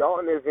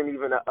 Dalton isn't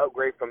even an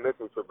upgrade from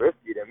Mitchell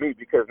Trubisky to me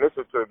because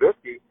Mitchell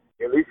Trubisky,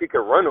 at least he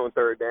can run on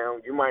third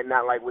down. You might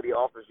not like what he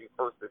offers you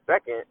first or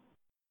second,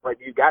 but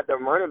you got the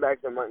running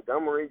backs in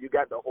Montgomery, you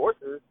got the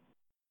horses.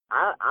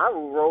 I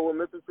will roll with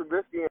Mr.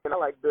 Trubisky, and I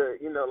like the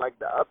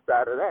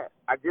upside of that.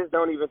 I just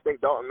don't even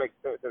think Dalton makes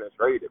sense in a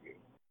trade to me.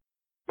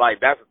 I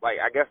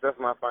guess that's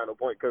my final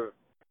point because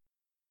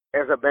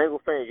as a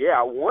Bengals fan, yeah,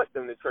 I want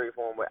them to trade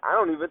for him, but I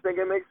don't even think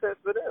it makes sense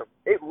for them.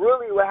 It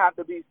really would have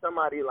to be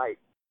somebody like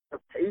the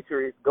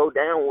Patriots go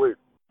down with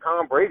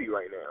Tom Brady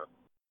right now.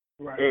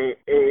 Right.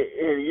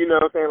 And you know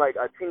what I'm saying, like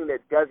a team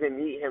that doesn't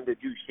need him to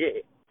do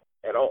shit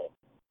at all.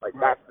 Like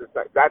that's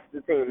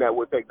the team that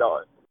would take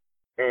Dalton.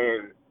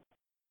 And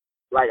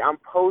like I'm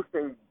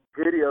posting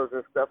videos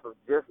and stuff of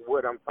just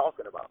what I'm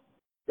talking about.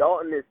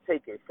 Dalton is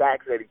taking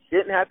sacks that he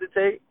shouldn't have to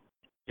take.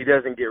 He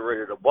doesn't get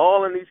rid of the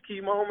ball in these key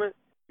moments.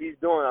 He's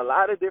doing a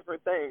lot of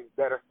different things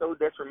that are so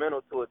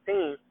detrimental to a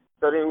team.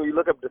 So then when you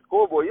look up the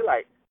scoreboard, you're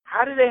like,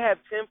 how do they have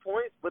 10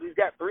 points, but he's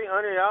got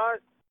 300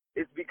 yards?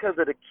 It's because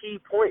of the key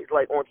points.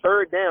 Like on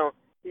third down,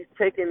 he's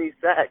taking these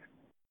sacks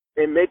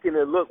and making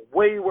it look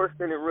way worse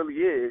than it really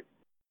is.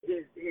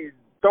 He's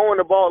throwing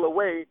the ball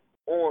away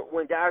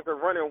when guys are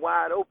running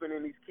wide open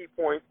in these key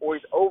points, or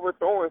he's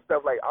overthrowing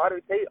stuff. Like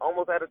Auden Tate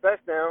almost had a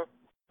touchdown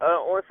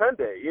on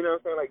Sunday. You know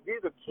what I'm saying? Like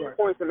these are key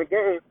points in the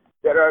game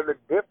that are the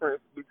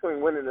difference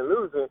between winning and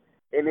losing.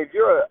 And if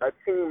you're a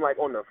team like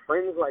on the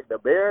fringe like the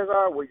Bears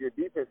are, where your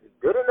defense is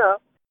good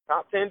enough,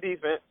 top 10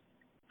 defense,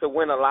 to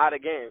win a lot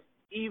of games,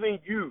 even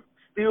you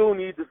still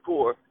need to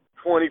score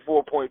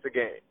 24 points a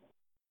game.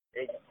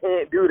 And you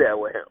can't do that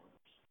with him.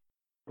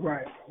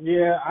 Right.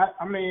 Yeah,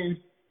 I mean,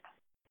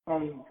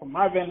 from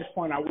my vantage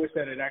point, I wish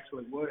that it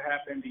actually would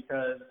happen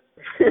because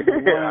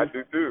I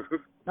do too.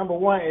 number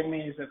one, it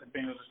means that the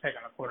Bengals are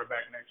taking a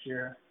quarterback next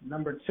year.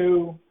 Number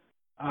two,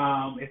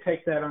 it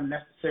takes that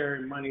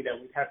unnecessary money that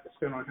we'd have to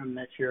spend on him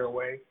next year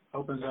away.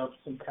 Opens up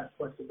some kind of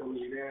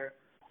flexibility there.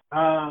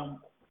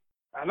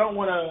 I don't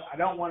want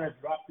to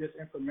drop this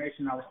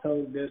information. I was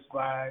told this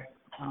by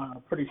a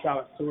pretty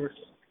solid source,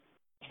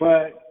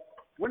 but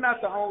we're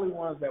not the only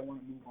ones that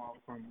want to move on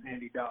from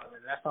Andy Dalton.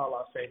 That's all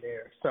I'll say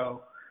there.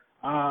 So,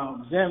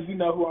 Jim, you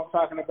know who I'm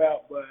talking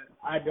about, but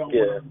I don't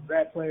want to be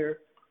that player.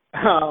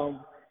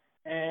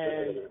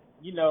 And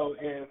you know,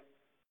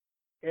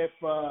 if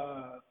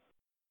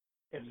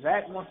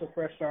Zach wants a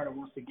fresh start and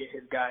wants to get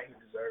his guy, he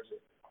deserves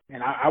it.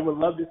 And I would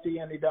love to see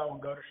Andy Dalton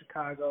go to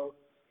Chicago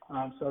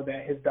so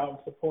that his Dalton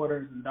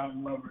supporters and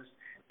Dalton lovers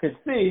could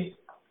see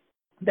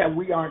that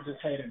we aren't just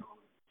hating on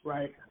him,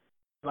 right?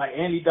 Like,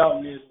 Andy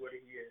Dalton is what he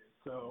is.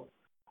 So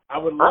I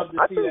would love to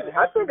see that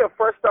happen. I think a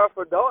fresh start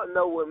for Dalton,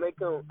 though, would make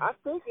him – I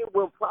think it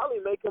will probably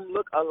make him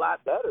look a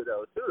lot better,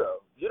 though, too, though.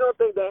 You don't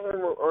think that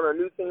him on a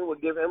new team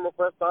would give him a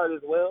fresh start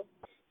as well?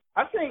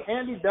 I think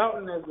Andy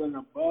Dalton is an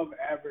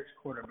above-average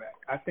quarterback.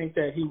 I think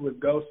that he would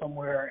go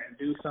somewhere and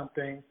do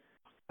something.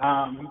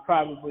 He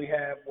probably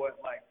have,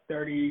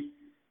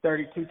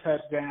 32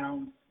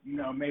 touchdowns, you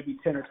know, maybe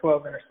 10 or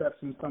 12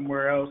 interceptions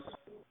somewhere else.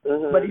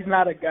 Mm-hmm. But he's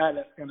not a guy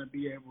that's going to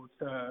be able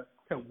to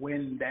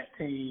win that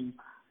team.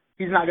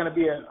 He's not going to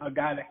be a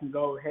guy that can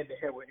go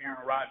head-to-head with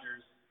Aaron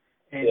Rodgers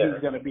and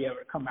he's going to be able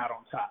to come out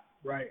on top,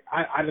 right?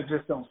 I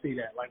just don't see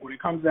that. Like, when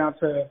it comes down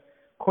to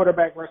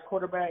quarterback versus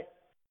quarterback,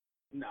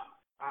 no.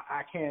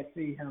 I can't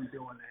see him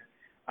doing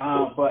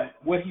that. But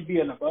would he be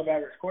an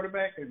above-average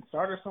quarterback and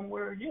starter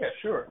somewhere? Yeah,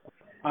 sure.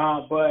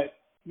 But,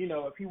 you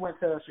know, if he went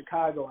to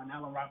Chicago and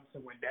Allen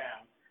Robinson went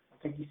down,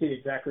 I think you see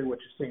exactly what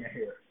you're seeing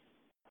here.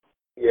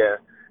 Yeah.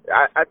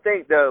 I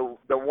think the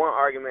one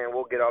argument,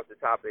 we'll get off the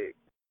topic,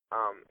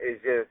 is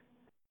just,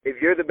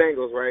 if you're the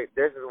Bengals, right,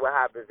 this is what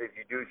happens if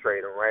you do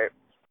trade them, right?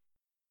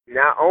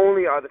 Not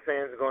only are the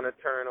fans going to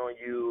turn on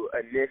you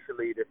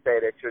initially to say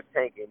that you're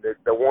tanking,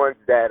 the ones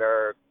that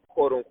are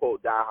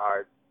quote-unquote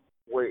diehards,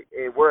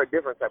 we're a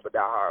different type of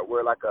diehard.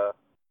 We're like a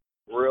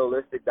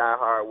realistic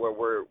diehard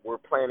where we're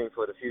planning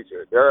for the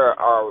future. There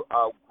are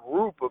a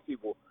group of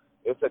people.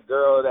 It's a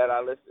girl that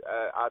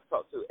I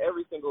talk to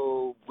every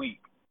single week,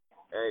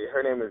 and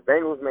her name is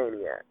Bengals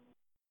Maniac.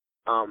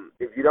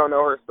 If you don't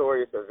know her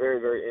story, it's a very,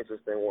 very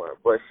interesting one.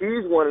 But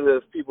she's one of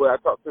those people that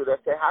I talk to that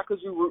say, how could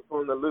you root for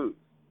them to lose,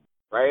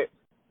 right?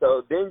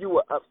 So then you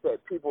will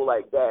upset people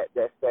like that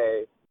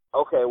say,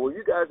 okay, well,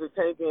 you guys are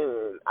tanking,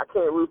 and I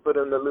can't root for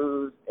them to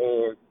lose,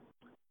 and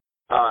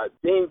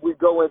then we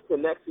go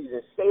into next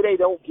season. Say they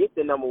don't get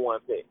the number one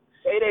pick.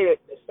 Say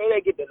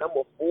they get the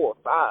number 4 or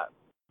 5.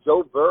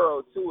 Joe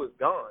Burrow, too, is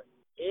gone.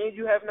 And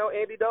you have no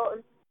Andy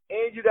Dalton,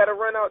 and you got to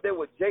run out there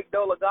with Jake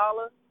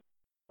Dolegala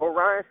or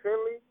Ryan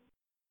Finley,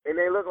 and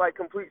they look like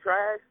complete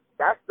trash.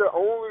 That's the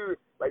only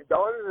 – like,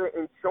 Dalton is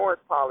an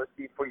insurance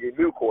policy for your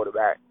new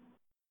quarterback,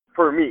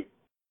 for me.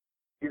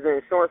 He's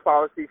an insurance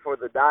policy for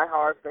the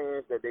diehard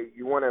fans that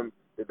you want them,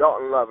 the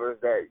Dalton lovers,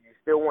 that you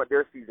still want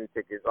their season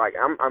tickets. Like,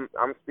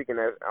 I'm speaking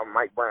as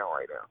Mike Brown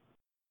right now.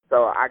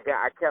 So I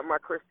kept my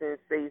Christian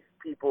faith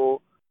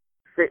people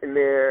sitting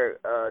there,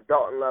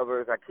 Dalton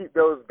lovers. I keep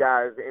those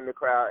guys in the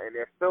crowd, and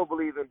they're still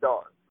believing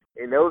Dalton.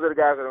 And those are the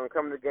guys that are going to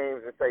come to the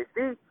games and say,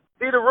 see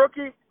the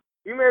rookie?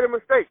 You made a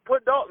mistake.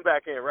 Put Dalton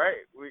back in,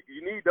 right?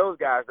 You need those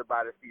guys to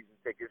buy the season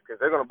tickets because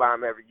they're going to buy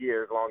them every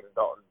year as long as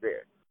Dalton's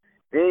there.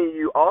 Then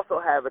you also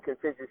have a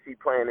contingency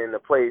plan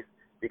into place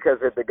because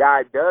if the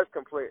guy does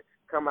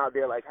come out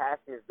there like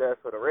Haskins does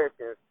for the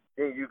Redskins,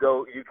 then you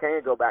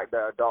can go back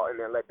to Dalton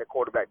and let the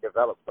quarterback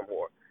develop some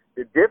more.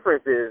 The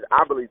difference is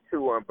I believe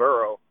Tua and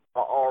Burrow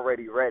are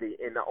already ready,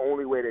 and the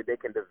only way that they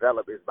can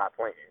develop is by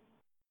playing.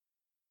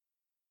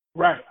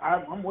 Right.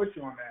 I'm with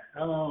you on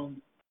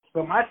that.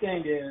 But my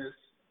thing is,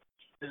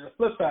 there's a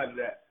flip side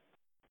to that.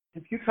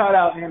 If you cut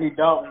out Andy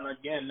Dalton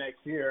again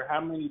next year, how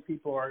many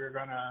people are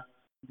going to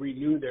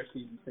renew their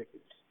season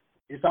tickets?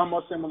 It's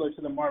almost similar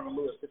to the Marvin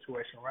Lewis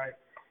situation, right?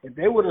 If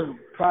they would have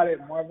trotted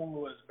Marvin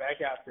Lewis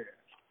back out there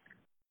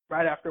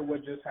right after what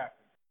just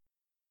happened,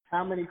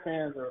 how many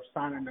fans are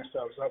signing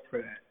themselves up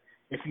for that?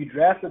 If you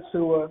drafted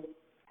Tua,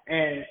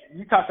 and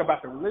you talk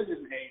about the religious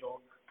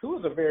angle,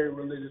 Tua's a very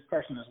religious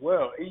person as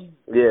well. He's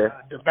a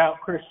devout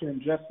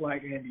Christian just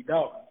like Andy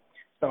Dalton.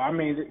 So, I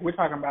mean, we're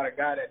talking about a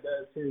guy that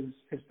does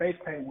his face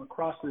paint with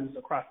crosses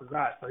across his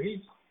eyes. So he's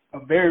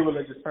a very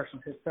religious person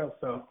himself.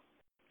 So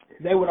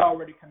they would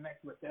already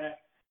connect with that.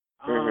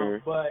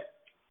 But,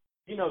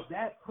 you know,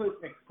 that puts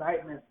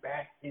excitement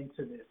back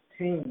into this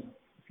team.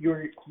 If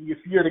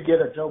you're to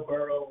get a Joe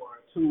Burrow or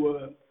a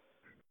Tua,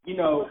 you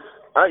know,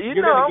 you're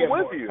going to get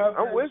more coverage.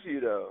 I'm with you,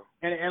 though.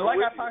 And like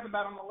I talked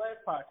about on the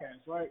last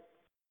podcast, right,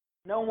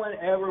 no one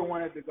ever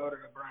wanted to go to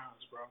the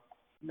Browns, bro.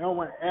 No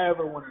one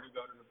ever wanted to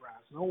go to the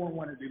Browns. No one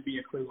wanted to be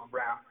a Cleveland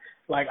Brown.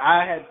 Like,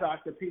 I had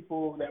talked to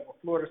people that were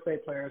Florida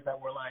State players that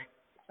were like,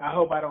 I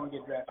hope I don't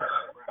get drafted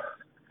by the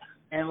Browns.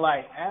 And,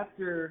 like,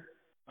 after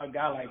a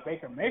guy like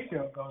Baker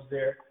Mayfield goes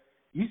there,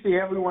 you see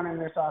everyone in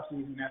this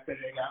offseason after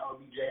they got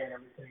OBJ and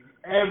everything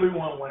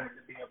everyone wanted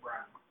to be a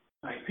Brown.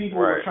 Like, people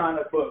were trying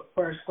to book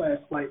first-class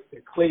flights to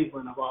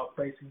Cleveland, of all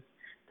places,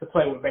 to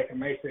play with Baker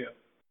Mayfield.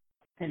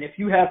 And if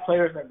you have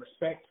players that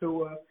respect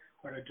Tua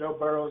or the Joe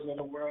Burrows of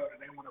the world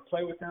and they want to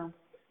play with them,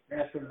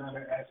 that's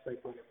another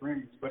aspect of the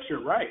brings. But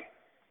you're right.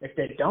 If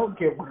they don't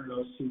get one of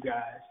those two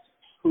guys,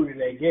 who do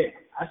they get?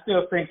 I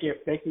still think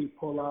if they can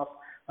pull off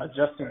a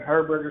Justin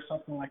Herbert or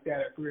something like that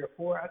at 3 or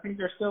 4, I think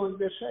they're still in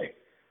good shape.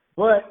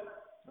 But,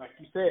 like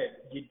you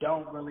said, you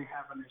don't really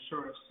have an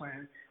insurance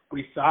plan.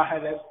 We saw how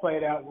that's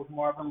played out with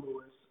Marvin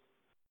Lewis.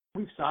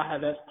 We saw how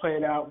that's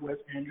played out with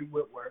Andrew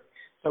Whitworth.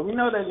 So we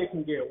know that it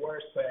can get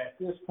worse, but at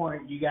this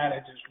point, you got to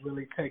just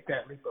really take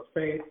that leap of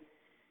faith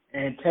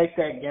and take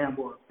that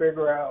gamble and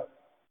figure out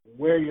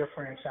where your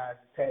franchise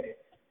is headed.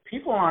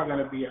 People aren't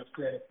going to be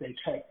upset if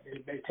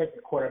they take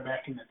the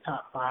quarterback in the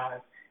top 5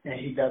 and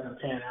he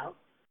doesn't pan out.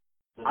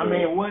 Mm-hmm. I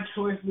mean, what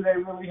choice do they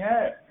really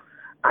have?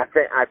 I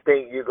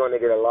think you're going to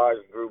get a large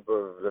group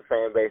of the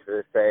fan base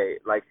that say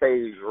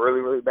he's really,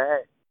 really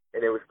bad,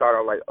 and it would start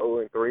on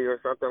 0-3 or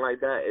something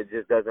like that. It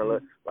just doesn't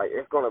look like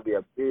it's going to be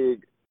a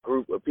big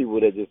group of people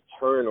that just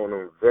turn on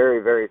them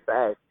very, very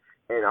fast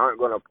and aren't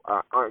going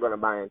to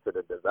buy into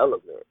the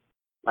development.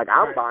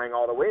 I'm buying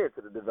all the way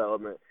into the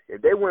development.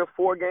 If they win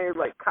 4 games,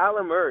 like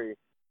Kyler Murray,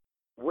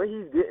 what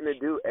he's getting to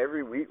do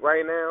every week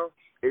right now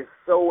is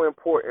so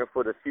important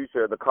for the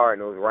future of the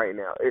Cardinals right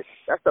now.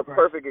 That's a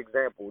perfect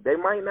example. They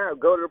might not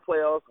go to the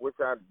playoffs, which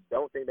I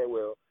don't think they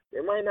will.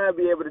 They might not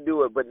be able to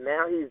do it, but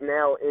now he's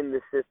now in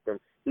the system.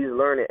 He's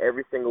learning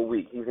every single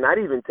week. He's not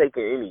even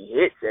taking any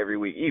hits every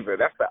week either.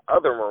 That's the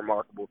other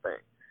remarkable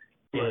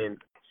thing. Right. And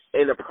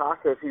in the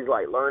process, he's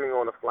learning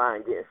on the fly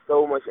and getting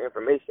so much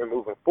information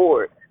moving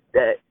forward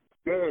that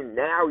then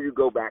now you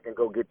go back and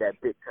go get that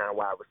big-time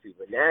wide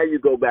receiver. Now you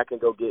go back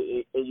and go get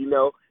it,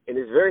 and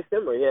it's very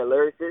similar. Yeah,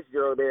 Larry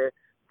Fitzgerald there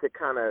to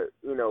kind of,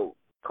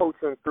 coach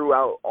him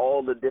throughout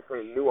all the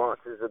different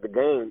nuances of the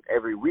game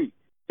every week.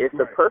 It's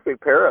a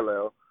perfect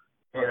parallel.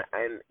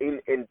 And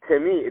to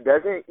me, it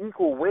doesn't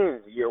equal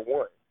wins year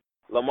one.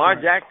 Lamar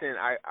Jackson,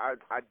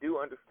 I do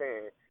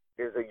understand,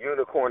 is a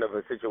unicorn of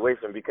a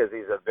situation because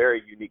he's a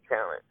very unique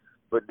talent.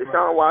 But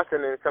Deshaun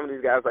Watson and some of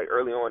these guys,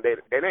 early on, they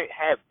didn't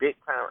have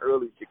big-time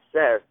early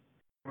success.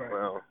 Right.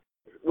 Well,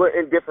 we're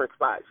in different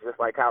spots, just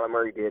like Kyler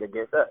Murray did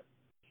against us.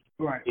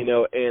 Right.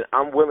 And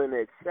I'm willing to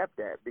accept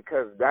that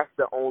because that's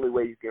the only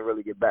way you can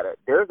really get better.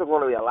 There's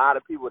going to be a lot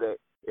of people that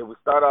if we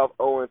start off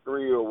 0-3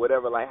 or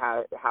whatever,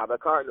 how the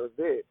Cardinals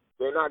did,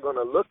 they're not going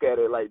to look at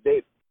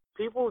it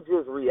people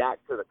just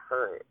react to the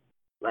current.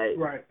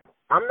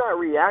 I'm not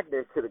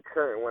reacting to the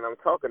current when I'm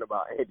talking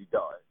about Andy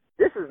Dalton.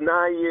 This is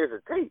 9 years of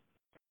tape.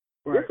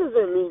 Right. This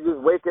isn't me just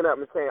waking up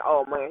and saying,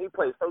 oh, man, he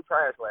played so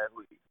trash last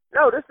week.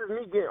 No, this is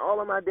me getting all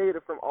of my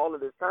data from all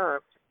of this time,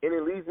 and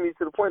it leads me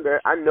to the point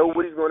that I know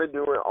what he's going to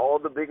do in all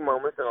the big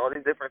moments and all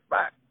these different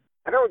spots.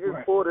 I don't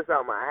just pull this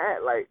out my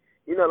hat.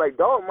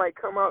 Dalton might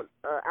come out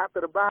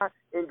after the bye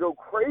and go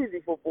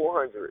crazy for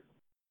 400.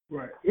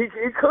 Right. He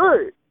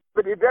could,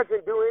 but it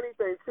doesn't do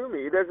anything to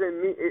me. It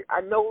doesn't mean I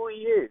know who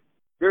he is.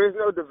 There is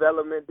no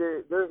development.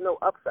 There's no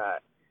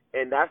upside,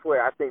 and that's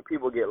where I think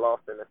people get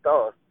lost in the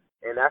sauce.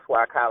 And that's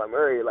why Kyler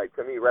Murray,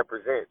 to me,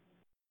 represents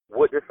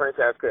what this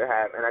franchise could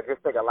have. And I just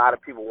think a lot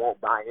of people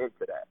won't buy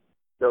into that.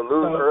 They'll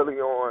lose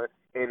early on,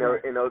 and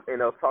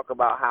they'll talk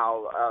about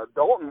how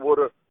Dalton would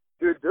have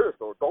did this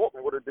or Dalton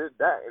would have did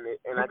that.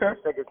 And I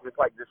just think it's just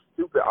this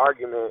stupid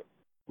argument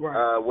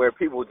where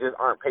people just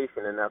aren't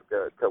patient enough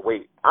to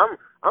wait.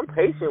 I'm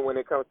patient when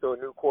it comes to a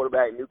new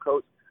quarterback, new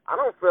coach. I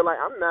don't feel like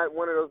I'm not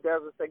one of those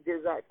guys that say, get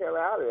Zach Taylor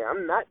out of there.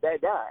 I'm not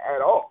that guy at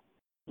all.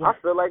 I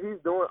feel like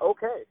he's doing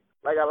okay.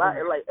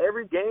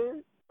 Every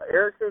game,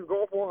 Erickson's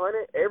going for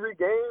 100. Every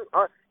game,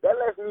 that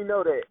lets me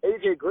know that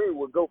A.J. Green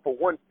would go for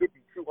 150,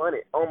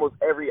 200 almost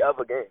every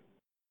other game.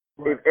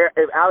 Right.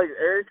 If Alex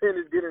Erickson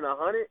is getting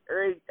 100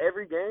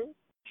 every game,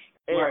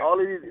 and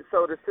all of these,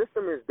 so the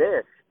system is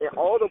there. And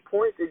all the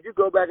points, if you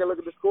go back and look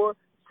at the score,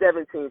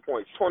 17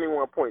 points,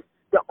 21 points.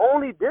 The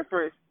only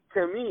difference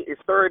to me is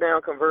third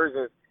down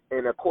conversions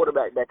and a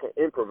quarterback that can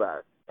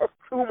improvise. That's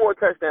 2 more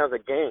touchdowns a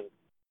game.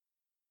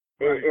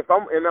 And if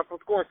I'm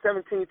scoring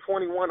 17-21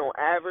 on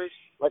average,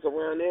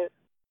 around there,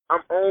 I'm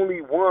only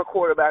one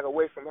quarterback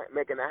away from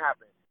making that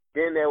happen.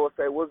 Then they will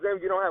say, well, Zim,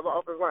 you don't have an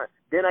offensive line.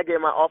 Then I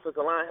get my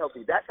offensive line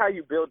healthy. That's how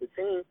you build the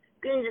team.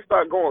 Then you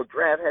start going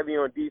draft heavy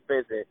on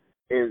defense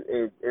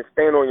and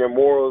stand on your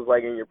morals,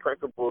 and your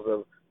principles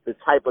of the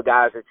type of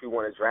guys that you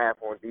want to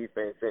draft on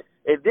defense.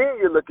 And then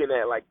you're looking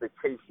at, the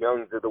Chase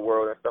Youngs of the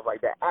world and stuff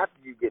like that after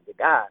you get the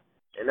guy.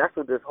 And that's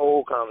what this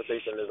whole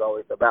conversation is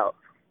always about.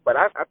 But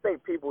I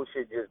think people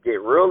should just get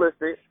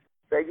realistic,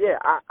 say,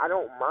 I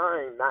don't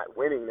mind not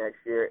winning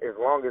next year as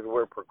long as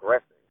we're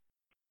progressing.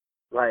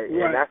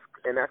 And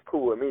that's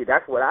cool with me.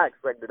 That's what I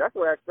expected. That's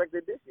what I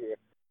expected this year.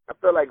 I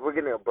feel like we're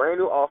getting a brand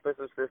new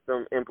offensive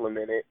system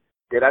implemented.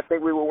 Did I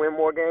think we will win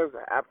more games?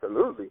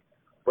 Absolutely.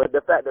 But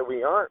the fact that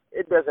we aren't,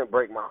 it doesn't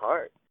break my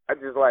heart. I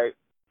just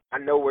I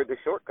know where the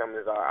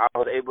shortcomings are.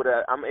 I'm able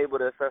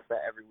to assess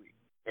that every week,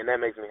 and that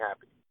makes me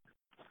happy.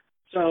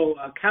 So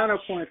a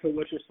counterpoint to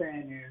what you're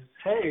saying is,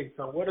 hey,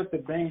 so what if the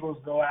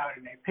Bengals go out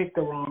and they pick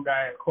the wrong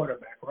guy at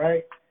quarterback,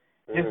 right?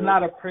 Mm-hmm. It's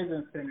not a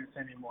prison sentence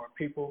anymore,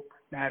 people.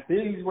 Now, if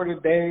these were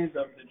the days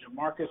of the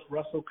Jamarcus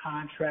Russell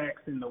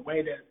contracts and the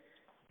way that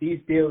these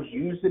deals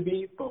used to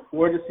be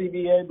before the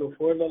CBA,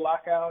 before the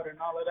lockout and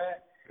all of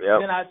that,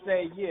 then I'd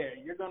say, yeah,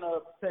 you're going to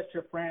set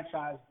your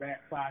franchise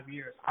back 5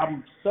 years.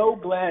 I'm so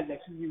glad that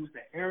you used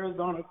the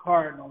Arizona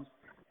Cardinals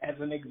as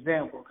an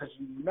example because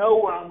you know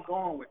where I'm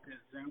going with this,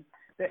 Zim.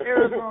 The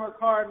Arizona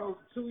Cardinals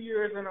 2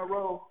 years in a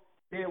row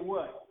did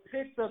what?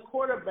 Picked a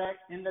quarterback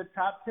in the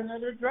top 10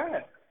 of their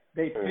draft.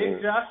 They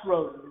picked Josh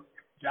Rosen.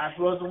 Josh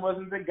Rosen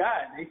wasn't the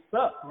guy. They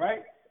sucked,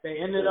 right? They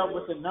ended up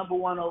with the number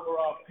 1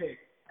 overall pick.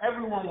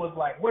 Everyone was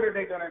like, what are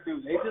they going to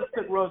do? They just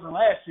took Rosen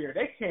last year.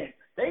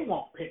 They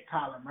won't pick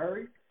Kyler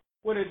Murray.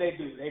 What did they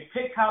do? They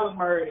picked Kyler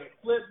Murray. They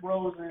flipped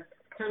Rosen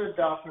to the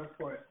Dolphins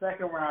for a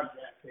second-round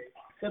draft pick.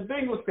 The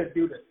Bengals could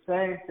do the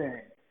same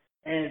thing.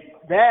 And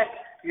that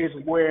is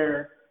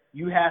where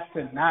you have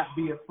to not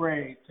be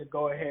afraid to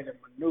go ahead and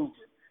maneuver,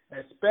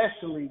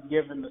 especially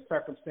given the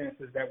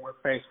circumstances that we're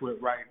faced with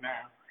right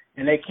now.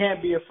 And they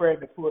can't be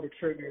afraid to pull the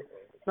trigger.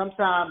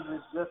 Sometimes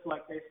it's just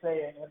like they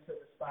say in Into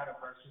the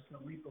Spider-Verse,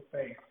 it's a leap of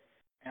faith.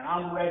 And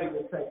I'm ready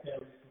to take that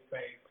leap of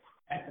faith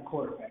at the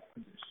quarterback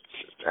position.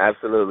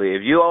 Absolutely.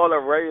 If you all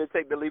are ready to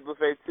take the leap of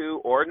faith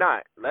too or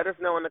not, let us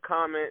know in the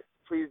comments.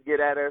 Please get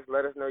at us.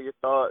 Let us know your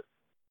thoughts.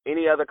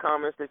 Any other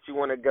comments that you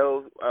want to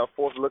go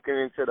forth looking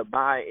into the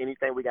bye?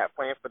 Anything we got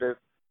planned for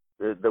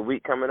the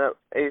week coming up,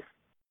 Ace?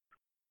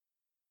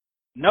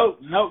 Nope,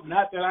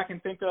 not that I can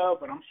think of,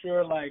 but I'm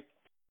sure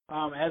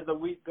as the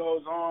week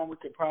goes on, we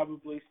could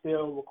probably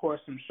still record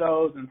some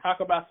shows and talk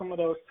about some of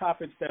those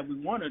topics that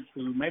we wanted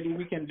to. Maybe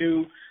we can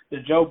do the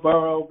Joe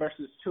Burrow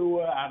versus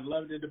Tua. I'd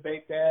love to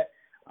debate that.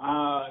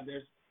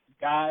 There's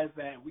guys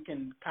that we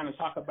can kind of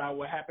talk about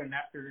what happened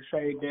after the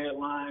trade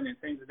deadline and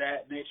things of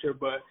that nature.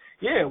 But,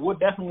 yeah, we'll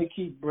definitely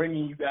keep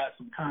bringing you guys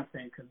some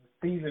content because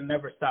the season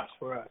never stops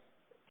for us.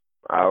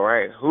 All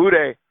right. Who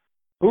they?